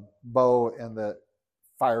the bow and the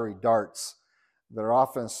fiery darts that are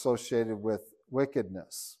often associated with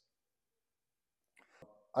wickedness.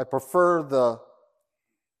 I prefer the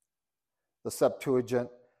Septuagint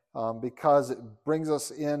because it brings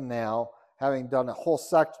us in now, having done a whole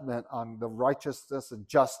segment on the righteousness and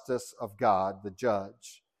justice of God, the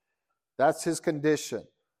judge. That's his condition.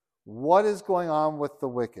 What is going on with the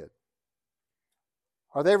wicked?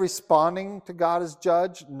 Are they responding to God as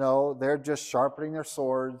judge? No, they're just sharpening their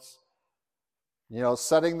swords,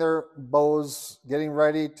 setting their bows, getting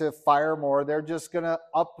ready to fire more. They're just going to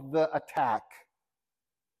up the attack.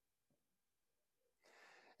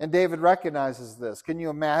 And David recognizes this. Can you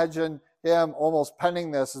imagine him almost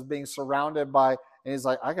penning this as being surrounded by, and he's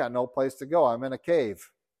like, I got no place to go. I'm in a cave.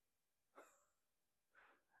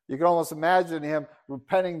 You can almost imagine him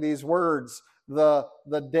penning these words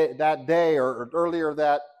that day or earlier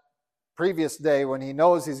that previous day when he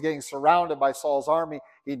knows he's getting surrounded by Saul's army.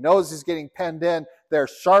 He knows he's getting penned in. They're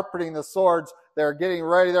sharpening the swords. They're getting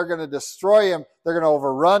ready. They're going to destroy him. They're going to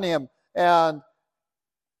overrun him. And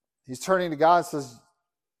he's turning to God and says,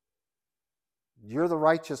 you're the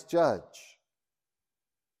righteous judge.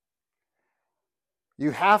 You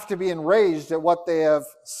have to be enraged at what they have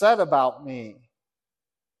said about me.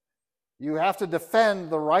 You have to defend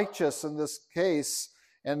the righteous in this case,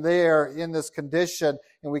 and they are in this condition.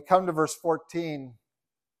 And we come to verse 14,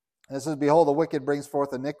 and it says, behold, the wicked brings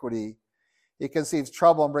forth iniquity. He conceives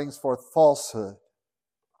trouble and brings forth falsehood.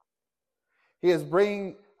 He is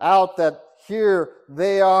bringing out that here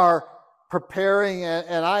they are preparing,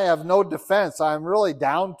 and I have no defense. I'm really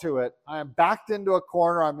down to it. I'm backed into a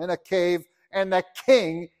corner. I'm in a cave, and the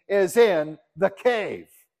king is in the cave.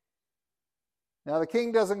 Now, the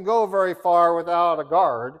king doesn't go very far without a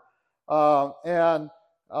guard.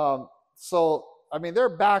 So, I mean, they're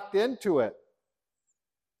backed into it.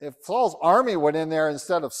 If Saul's army went in there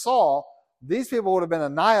instead of Saul, these people would have been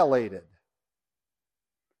annihilated.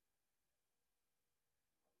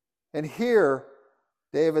 And here,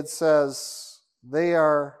 David says, they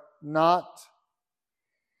are not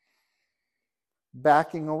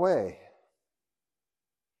backing away.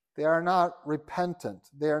 They are not repentant.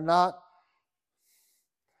 They are not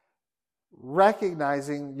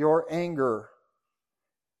recognizing your anger.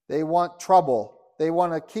 They want trouble. They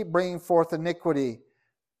want to keep bringing forth iniquity.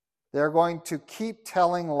 They're going to keep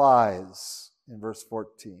telling lies in verse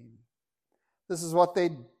 14. This is what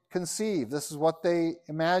they conceive. This is what they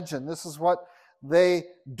imagine. This is what they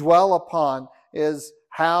dwell upon, is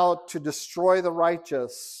how to destroy the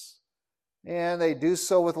righteous. And they do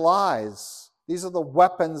so with lies. These are the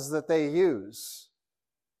weapons that they use.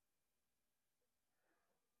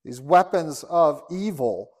 These weapons of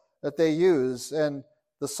evil that they use. And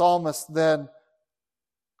the psalmist then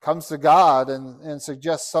comes to God and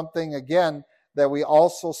suggests something again that we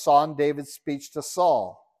also saw in David's speech to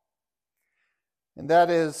Saul. And that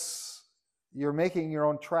is, you're making your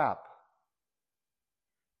own trap.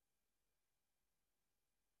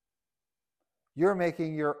 You're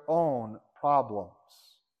making your own problems.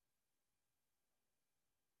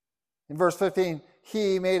 In verse 15,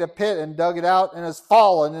 he made a pit and dug it out and has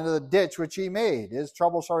fallen into the ditch which he made. His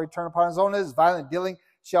trouble shall return upon his own. His violent dealing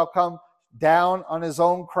shall come down on his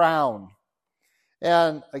own crown.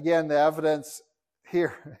 And again, the evidence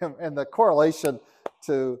here and the correlation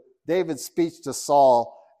to David's speech to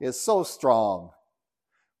Saul is so strong.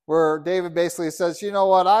 Where David basically says, you know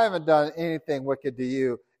what, I haven't done anything wicked to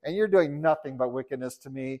you, and you're doing nothing but wickedness to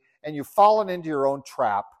me, and you've fallen into your own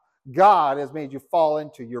trap. God has made you fall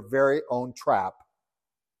into your very own trap.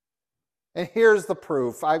 And here's the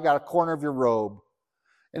proof. I've got a corner of your robe.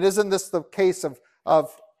 And isn't this the case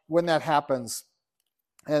of when that happens?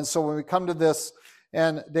 And so when we come to this,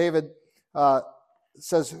 and David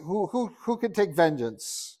says, who can take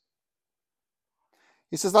vengeance?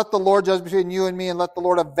 He says, let the Lord judge between you and me, and let the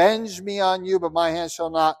Lord avenge me on you, but my hand shall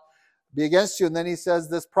not be against you. And then he says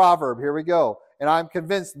this proverb. Here we go. And I'm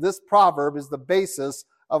convinced this proverb is the basis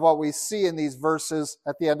of what we see in these verses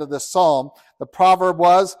at the end of this psalm. The proverb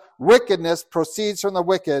was, wickedness proceeds from the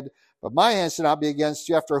wicked, but my hand shall not be against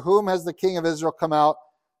you. After whom has the king of Israel come out?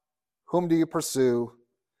 Whom do you pursue?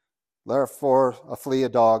 Therefore, flee a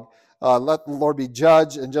dog. Let the Lord be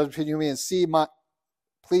judge and judge between you and me,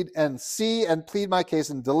 and plead my case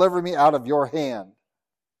and deliver me out of your hand.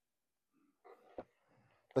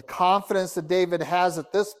 The confidence that David has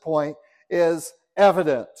at this point is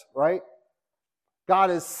evident, right? God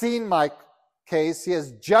has seen my case. He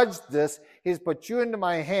has judged this. He's put you into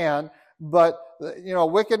my hand. But,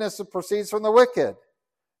 wickedness proceeds from the wicked.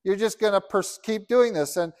 You're just going to keep doing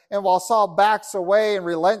this. And while Saul backs away and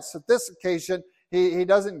relents at this occasion, he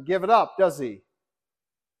doesn't give it up, does he?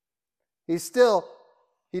 He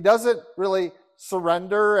doesn't really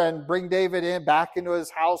surrender and bring David back into his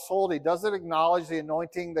household. He doesn't acknowledge the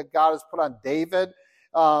anointing that God has put on David,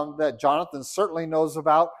 that Jonathan certainly knows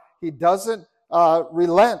about. He doesn't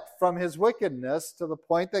relent from his wickedness to the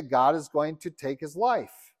point that God is going to take his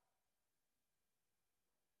life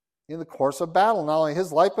in the course of battle. Not only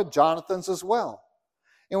his life, but Jonathan's as well.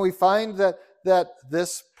 And we find that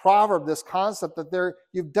this proverb, this concept that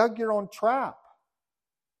you've dug your own trap.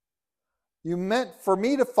 You meant for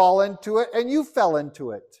me to fall into it, and you fell into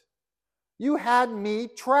it. You had me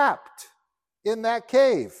trapped in that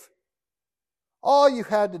cave. All you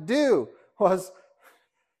had to do was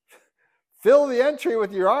fill the entry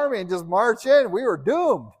with your army and just march in. We were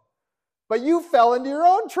doomed. But you fell into your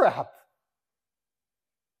own trap.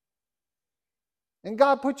 And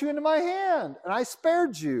God put you into my hand, and I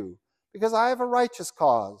spared you because I have a righteous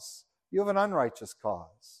cause. You have an unrighteous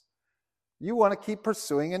cause. You want to keep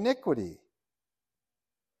pursuing iniquity.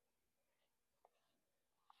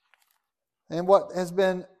 And what has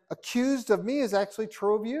been accused of me is actually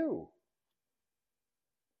true of you.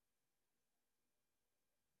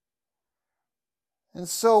 And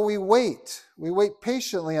so we wait. We wait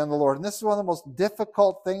patiently on the Lord. And this is one of the most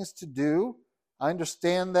difficult things to do. I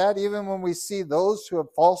understand that. Even when we see those who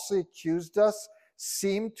have falsely accused us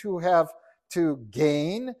seem to have to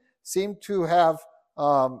gain, seem to have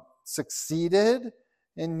succeeded,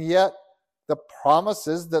 and yet the promise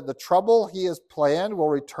is that the trouble he has planned will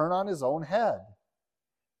return on his own head.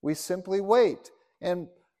 We simply wait. And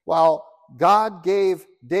while God gave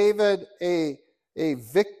David a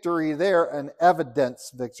victory there, an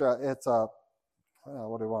evidence victory, it's a,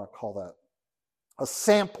 what do you want to call that? A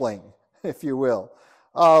sampling, if you will,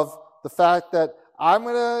 of the fact that I'm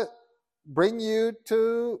going to bring you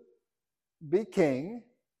to be king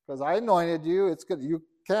because I anointed you. It's good. You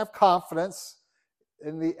can have confidence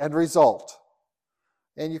in the end result.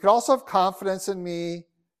 And you can also have confidence in me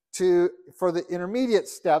for the intermediate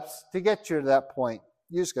steps to get you to that point.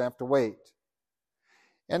 You're just going to have to wait.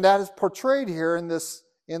 And that is portrayed here in this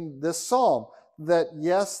psalm, that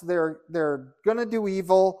yes, they're going to do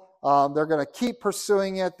evil. They're going to keep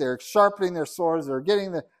pursuing it. They're sharpening their swords. They're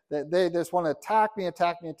getting they just want to attack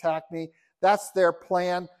me. That's their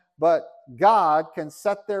plan. But God can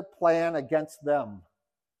set their plan against them.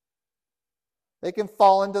 They can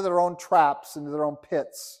fall into their own traps, into their own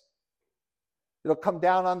pits. It'll come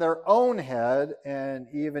down on their own head, and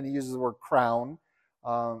even he uses the word crown,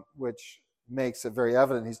 which makes it very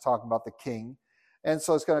evident he's talking about the king. And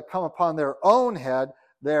so it's going to come upon their own head,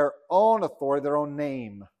 their own authority, their own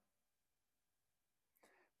name.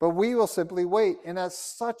 But we will simply wait, and that's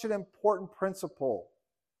such an important principle.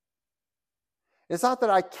 It's not that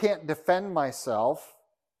I can't defend myself.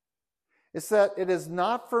 It's that it is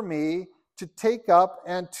not for me to take up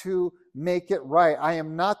and to make it right. I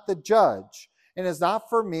am not the judge. And it's not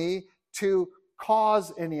for me to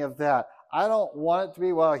cause any of that. I don't want it to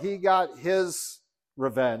be, well, he got his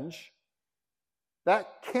revenge.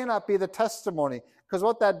 That cannot be the testimony, because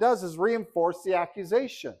what that does is reinforce the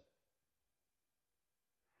accusation.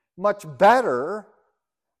 Much better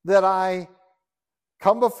that I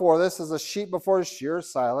come before this as a sheep before his shearer,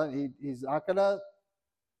 silent. He's not going to...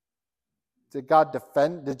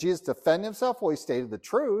 Did Jesus defend himself? Well, he stated the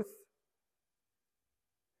truth.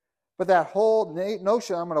 But that whole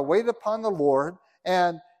notion, I'm going to wait upon the Lord,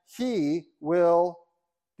 and he will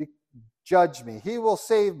judge me. He will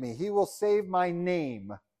save me. He will save my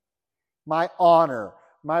name, my honor,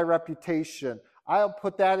 my reputation. I'll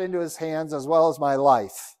put that into his hands as well as my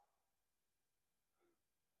life.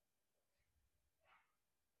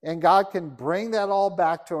 And God can bring that all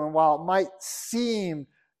back to him. While it might seem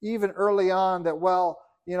even early on that, well,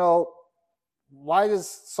 why does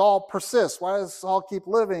Saul persist? Why does Saul keep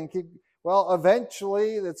living? Well,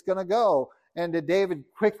 eventually it's going to go. And did David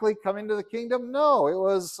quickly come into the kingdom? No, it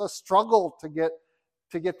was a struggle to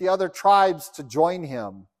get the other tribes to join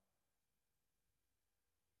him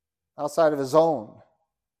outside of his own.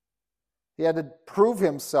 He had to prove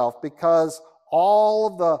himself because all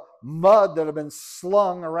of the mud that had been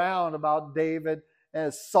slung around about David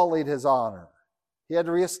has sullied his honor. He had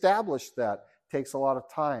to reestablish that. It takes a lot of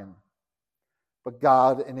time. But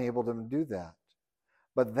God enabled him to do that.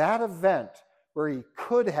 But that event where he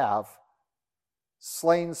could have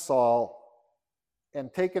slain Saul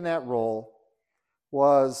and taken that role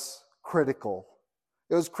was critical.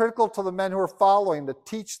 It was critical to the men who were following to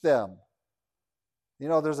teach them.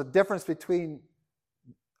 There's a difference between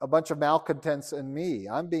a bunch of malcontents and me.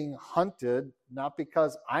 I'm being hunted not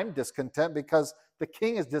because I'm discontent, because the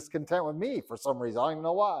king is discontent with me for some reason. I don't even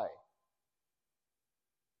know why.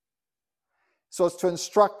 So it's to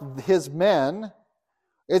instruct his men.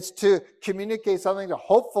 It's to communicate something to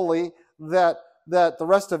hopefully that the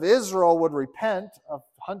rest of Israel would repent of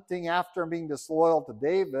hunting after and being disloyal to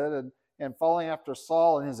David and following after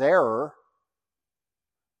Saul in his error.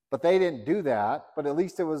 But they didn't do that. But at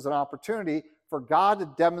least it was an opportunity for God to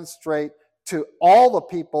demonstrate to all the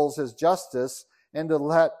peoples his justice and to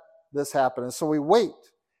let this happen. And so we wait.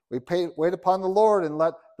 We wait upon the Lord and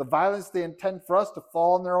let the violence they intend for us to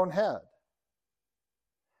fall on their own head.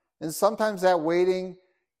 And sometimes that waiting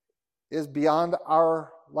is beyond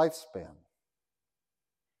our lifespan.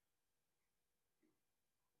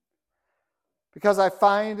 Because I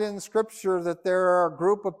find in Scripture that there are a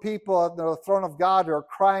group of people at the throne of God who are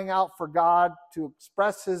crying out for God to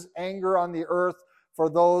express his anger on the earth for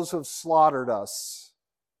those who have slaughtered us,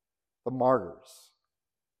 the martyrs.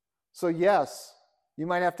 So yes, you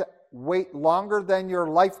might have to wait longer than your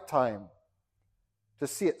lifetime to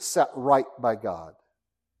see it set right by God.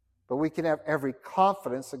 But we can have every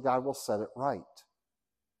confidence that God will set it right.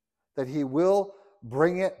 That he will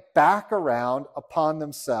bring it back around upon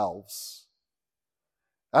themselves.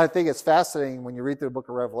 I think it's fascinating when you read through the book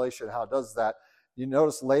of Revelation how it does that. You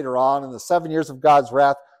notice later on in the 7 years of God's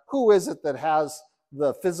wrath, who is it that has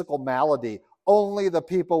the physical malady? Only the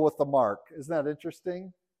people with the mark. Isn't that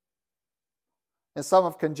interesting? And some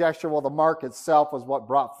have conjectured, well, the mark itself was what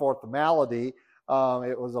brought forth the malady.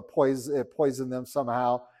 It was a poison. It poisoned them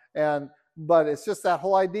somehow. But it's just that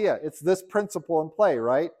whole idea. It's this principle in play,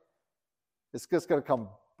 right? It's just going to come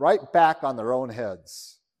right back on their own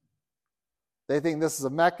heads. They think this is a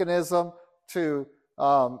mechanism to,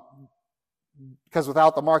 because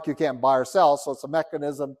without the mark you can't buy or sell, so it's a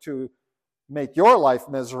mechanism to make your life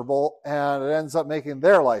miserable, and it ends up making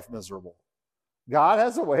their life miserable. God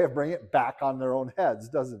has a way of bringing it back on their own heads,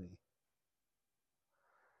 doesn't he?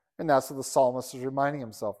 And that's what the psalmist is reminding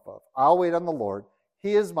himself of. I'll wait on the Lord.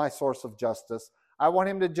 He is my source of justice. I want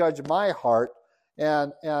him to judge my heart,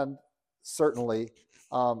 and certainly,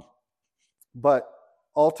 but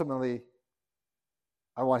ultimately,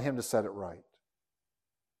 I want him to set it right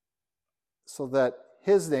so that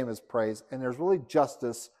his name is praised and there's really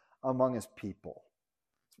justice among his people.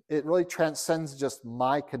 It really transcends just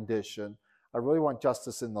my condition. I really want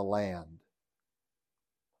justice in the land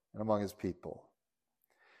and among his people.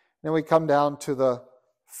 Then we come down to the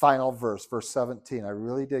final verse, verse 17. I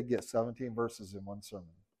really did get 17 verses in one sermon.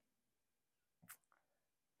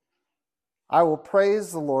 I will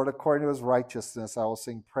praise the Lord according to his righteousness. I will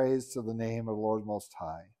sing praise to the name of the Lord Most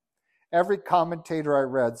High. Every commentator I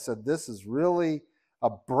read said this is really a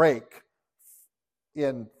break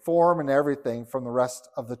in form and everything from the rest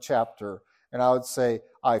of the chapter. And I would say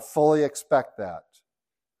I fully expect that,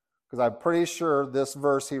 because I'm pretty sure this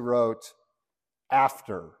verse he wrote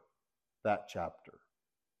after that chapter.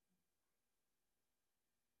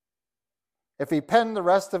 If he penned the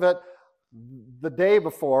rest of it the day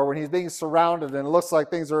before, when he's being surrounded and it looks like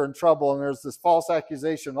things are in trouble and there's this false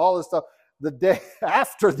accusation, all this stuff, the day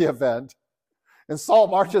after the event, and Saul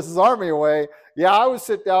marches his army away, yeah, I would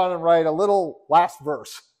sit down and write a little last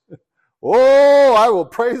verse. Oh, I will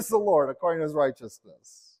praise the Lord according to his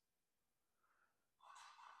righteousness.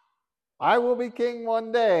 I will be king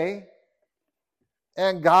one day,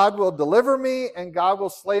 and God will deliver me, and God will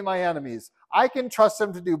slay my enemies. I can trust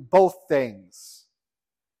him to do both things.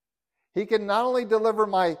 He can not only deliver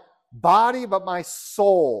my body, but my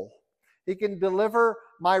soul. He can deliver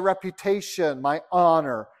my reputation, my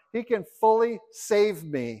honor. He can fully save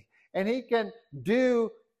me. And he can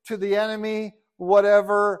do to the enemy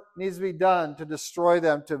whatever needs to be done to destroy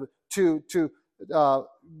them, to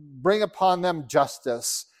bring upon them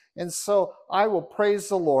justice. And so I will praise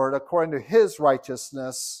the Lord according to his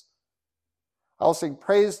righteousness. I will sing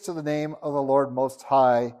praise to the name of the Lord Most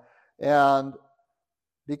High, and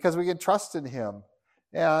because we can trust in him.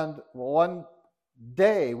 And one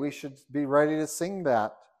day we should be ready to sing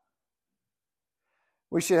that.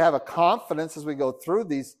 We should have a confidence as we go through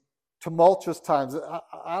these tumultuous times.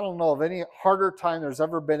 I don't know of any harder time there's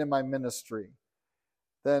ever been in my ministry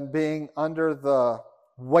than being under the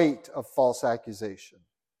weight of false accusation.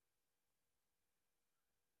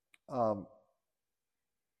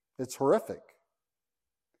 It's horrific.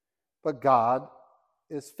 But God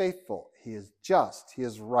is faithful. He is just. He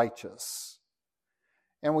is righteous.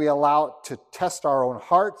 And we allow it to test our own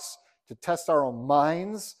hearts, to test our own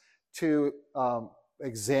minds, to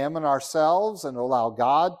examine ourselves and allow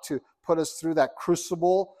God to put us through that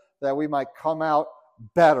crucible that we might come out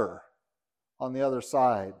better on the other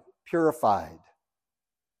side, purified.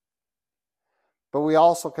 But we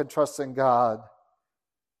also can trust in God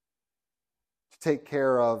to take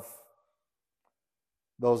care of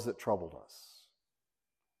those that troubled us.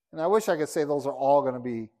 And I wish I could say those are all going to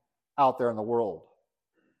be out there in the world.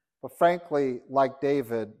 But frankly, like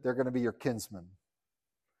David, they're going to be your kinsmen.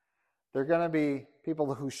 They're going to be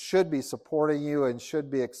people who should be supporting you and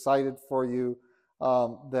should be excited for you,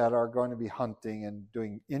 that are going to be hunting and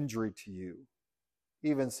doing injury to you,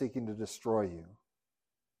 even seeking to destroy you.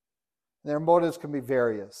 Their motives can be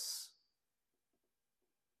various.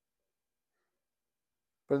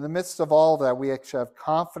 But in the midst of all that, we actually have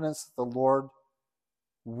confidence that the Lord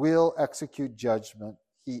will execute judgment.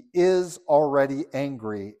 He is already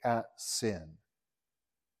angry at sin.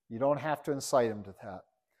 You don't have to incite him to that.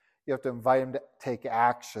 You have to invite him to take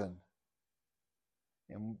action,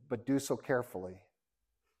 but do so carefully.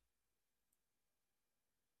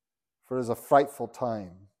 For it is a frightful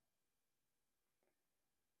time.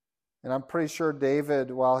 And I'm pretty sure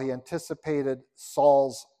David, while he anticipated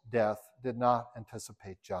Saul's death, did not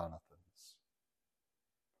anticipate Jonathan's.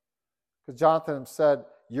 Because Jonathan said,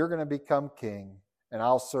 you're going to become king, and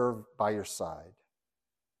I'll serve by your side.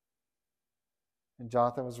 And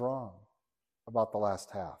Jonathan was wrong about the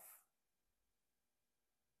last half.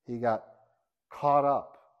 He got caught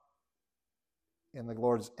up in the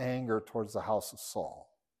Lord's anger towards the house of Saul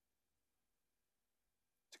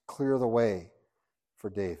to clear the way for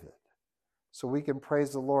David. So we can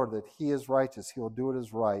praise the Lord that he is righteous. He will do what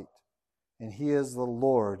is right. And he is the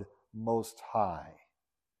Lord Most High.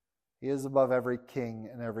 He is above every king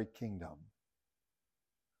and every kingdom.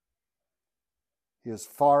 He is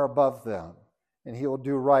far above them. and he will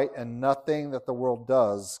do right, and nothing that the world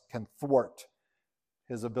does can thwart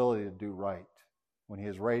his ability to do right when he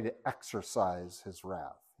is ready to exercise his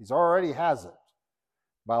wrath. He already has it.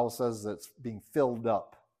 The Bible says that it's being filled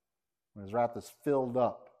up. When his wrath is filled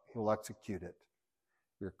up, he will execute it.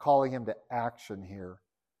 We're calling him to action here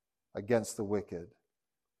against the wicked,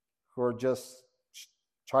 who are just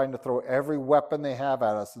trying to throw every weapon they have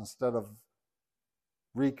at us instead of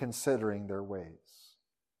reconsidering their ways.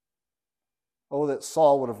 Oh, that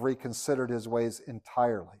Saul would have reconsidered his ways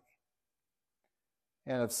entirely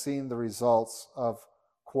and have seen the results of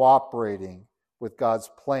cooperating with God's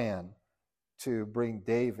plan to bring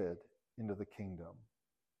David into the kingdom.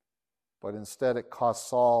 But instead it cost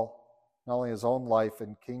Saul not only his own life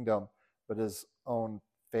and kingdom, but his own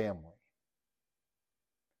family.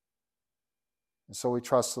 And so we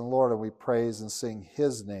trust in the Lord and we praise and sing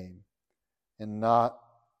his name and not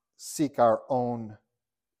seek our own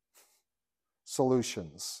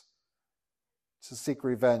solutions, to seek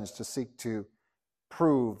revenge, to seek to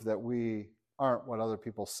prove that we aren't what other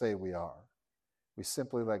people say we are. We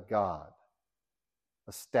simply let God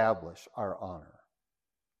establish our honor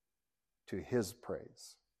to his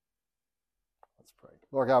praise. Let's pray.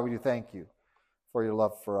 Lord God, we do thank you for your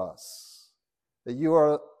love for us, that you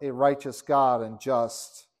are a righteous God and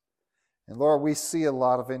just. And Lord, we see a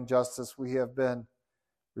lot of injustice. We have been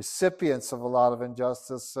recipients of a lot of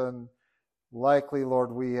injustice, and likely,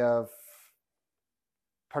 Lord, we have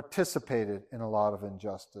participated in a lot of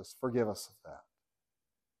injustice. Forgive us of that.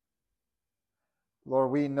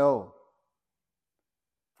 Lord, we know,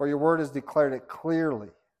 for your word has declared it clearly,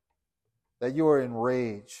 that you are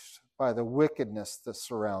enraged by the wickedness that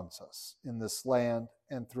surrounds us in this land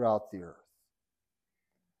and throughout the earth.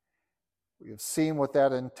 We have seen what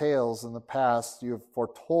that entails in the past. You have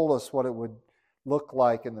foretold us what it would look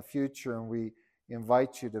like in the future, and we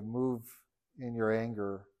invite you to move in your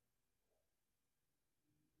anger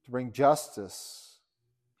to bring justice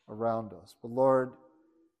around us. But Lord,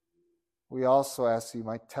 we also ask that you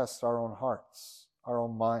might test our own hearts, our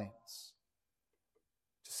own minds,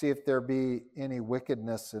 to see if there be any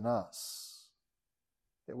wickedness in us,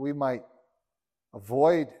 that we might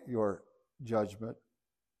avoid your judgment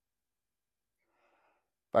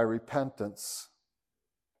by repentance.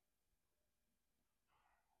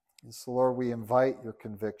 And so, Lord, we invite your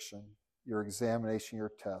conviction, your examination,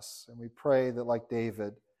 your tests, and we pray that, like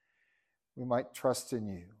David, we might trust in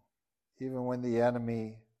you, even when the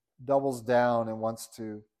enemy doubles down and wants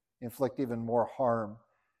to inflict even more harm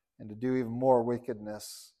and to do even more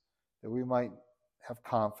wickedness, that we might have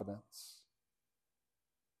confidence.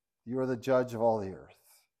 You are the judge of all the earth.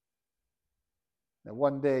 That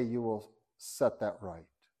one day you will set that right.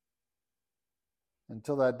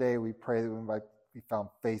 Until that day, we pray that we might be found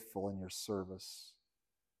faithful in your service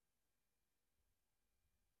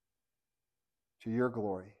to your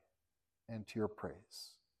glory and to your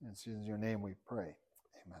praise. And it's in your name we pray.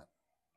 Amen.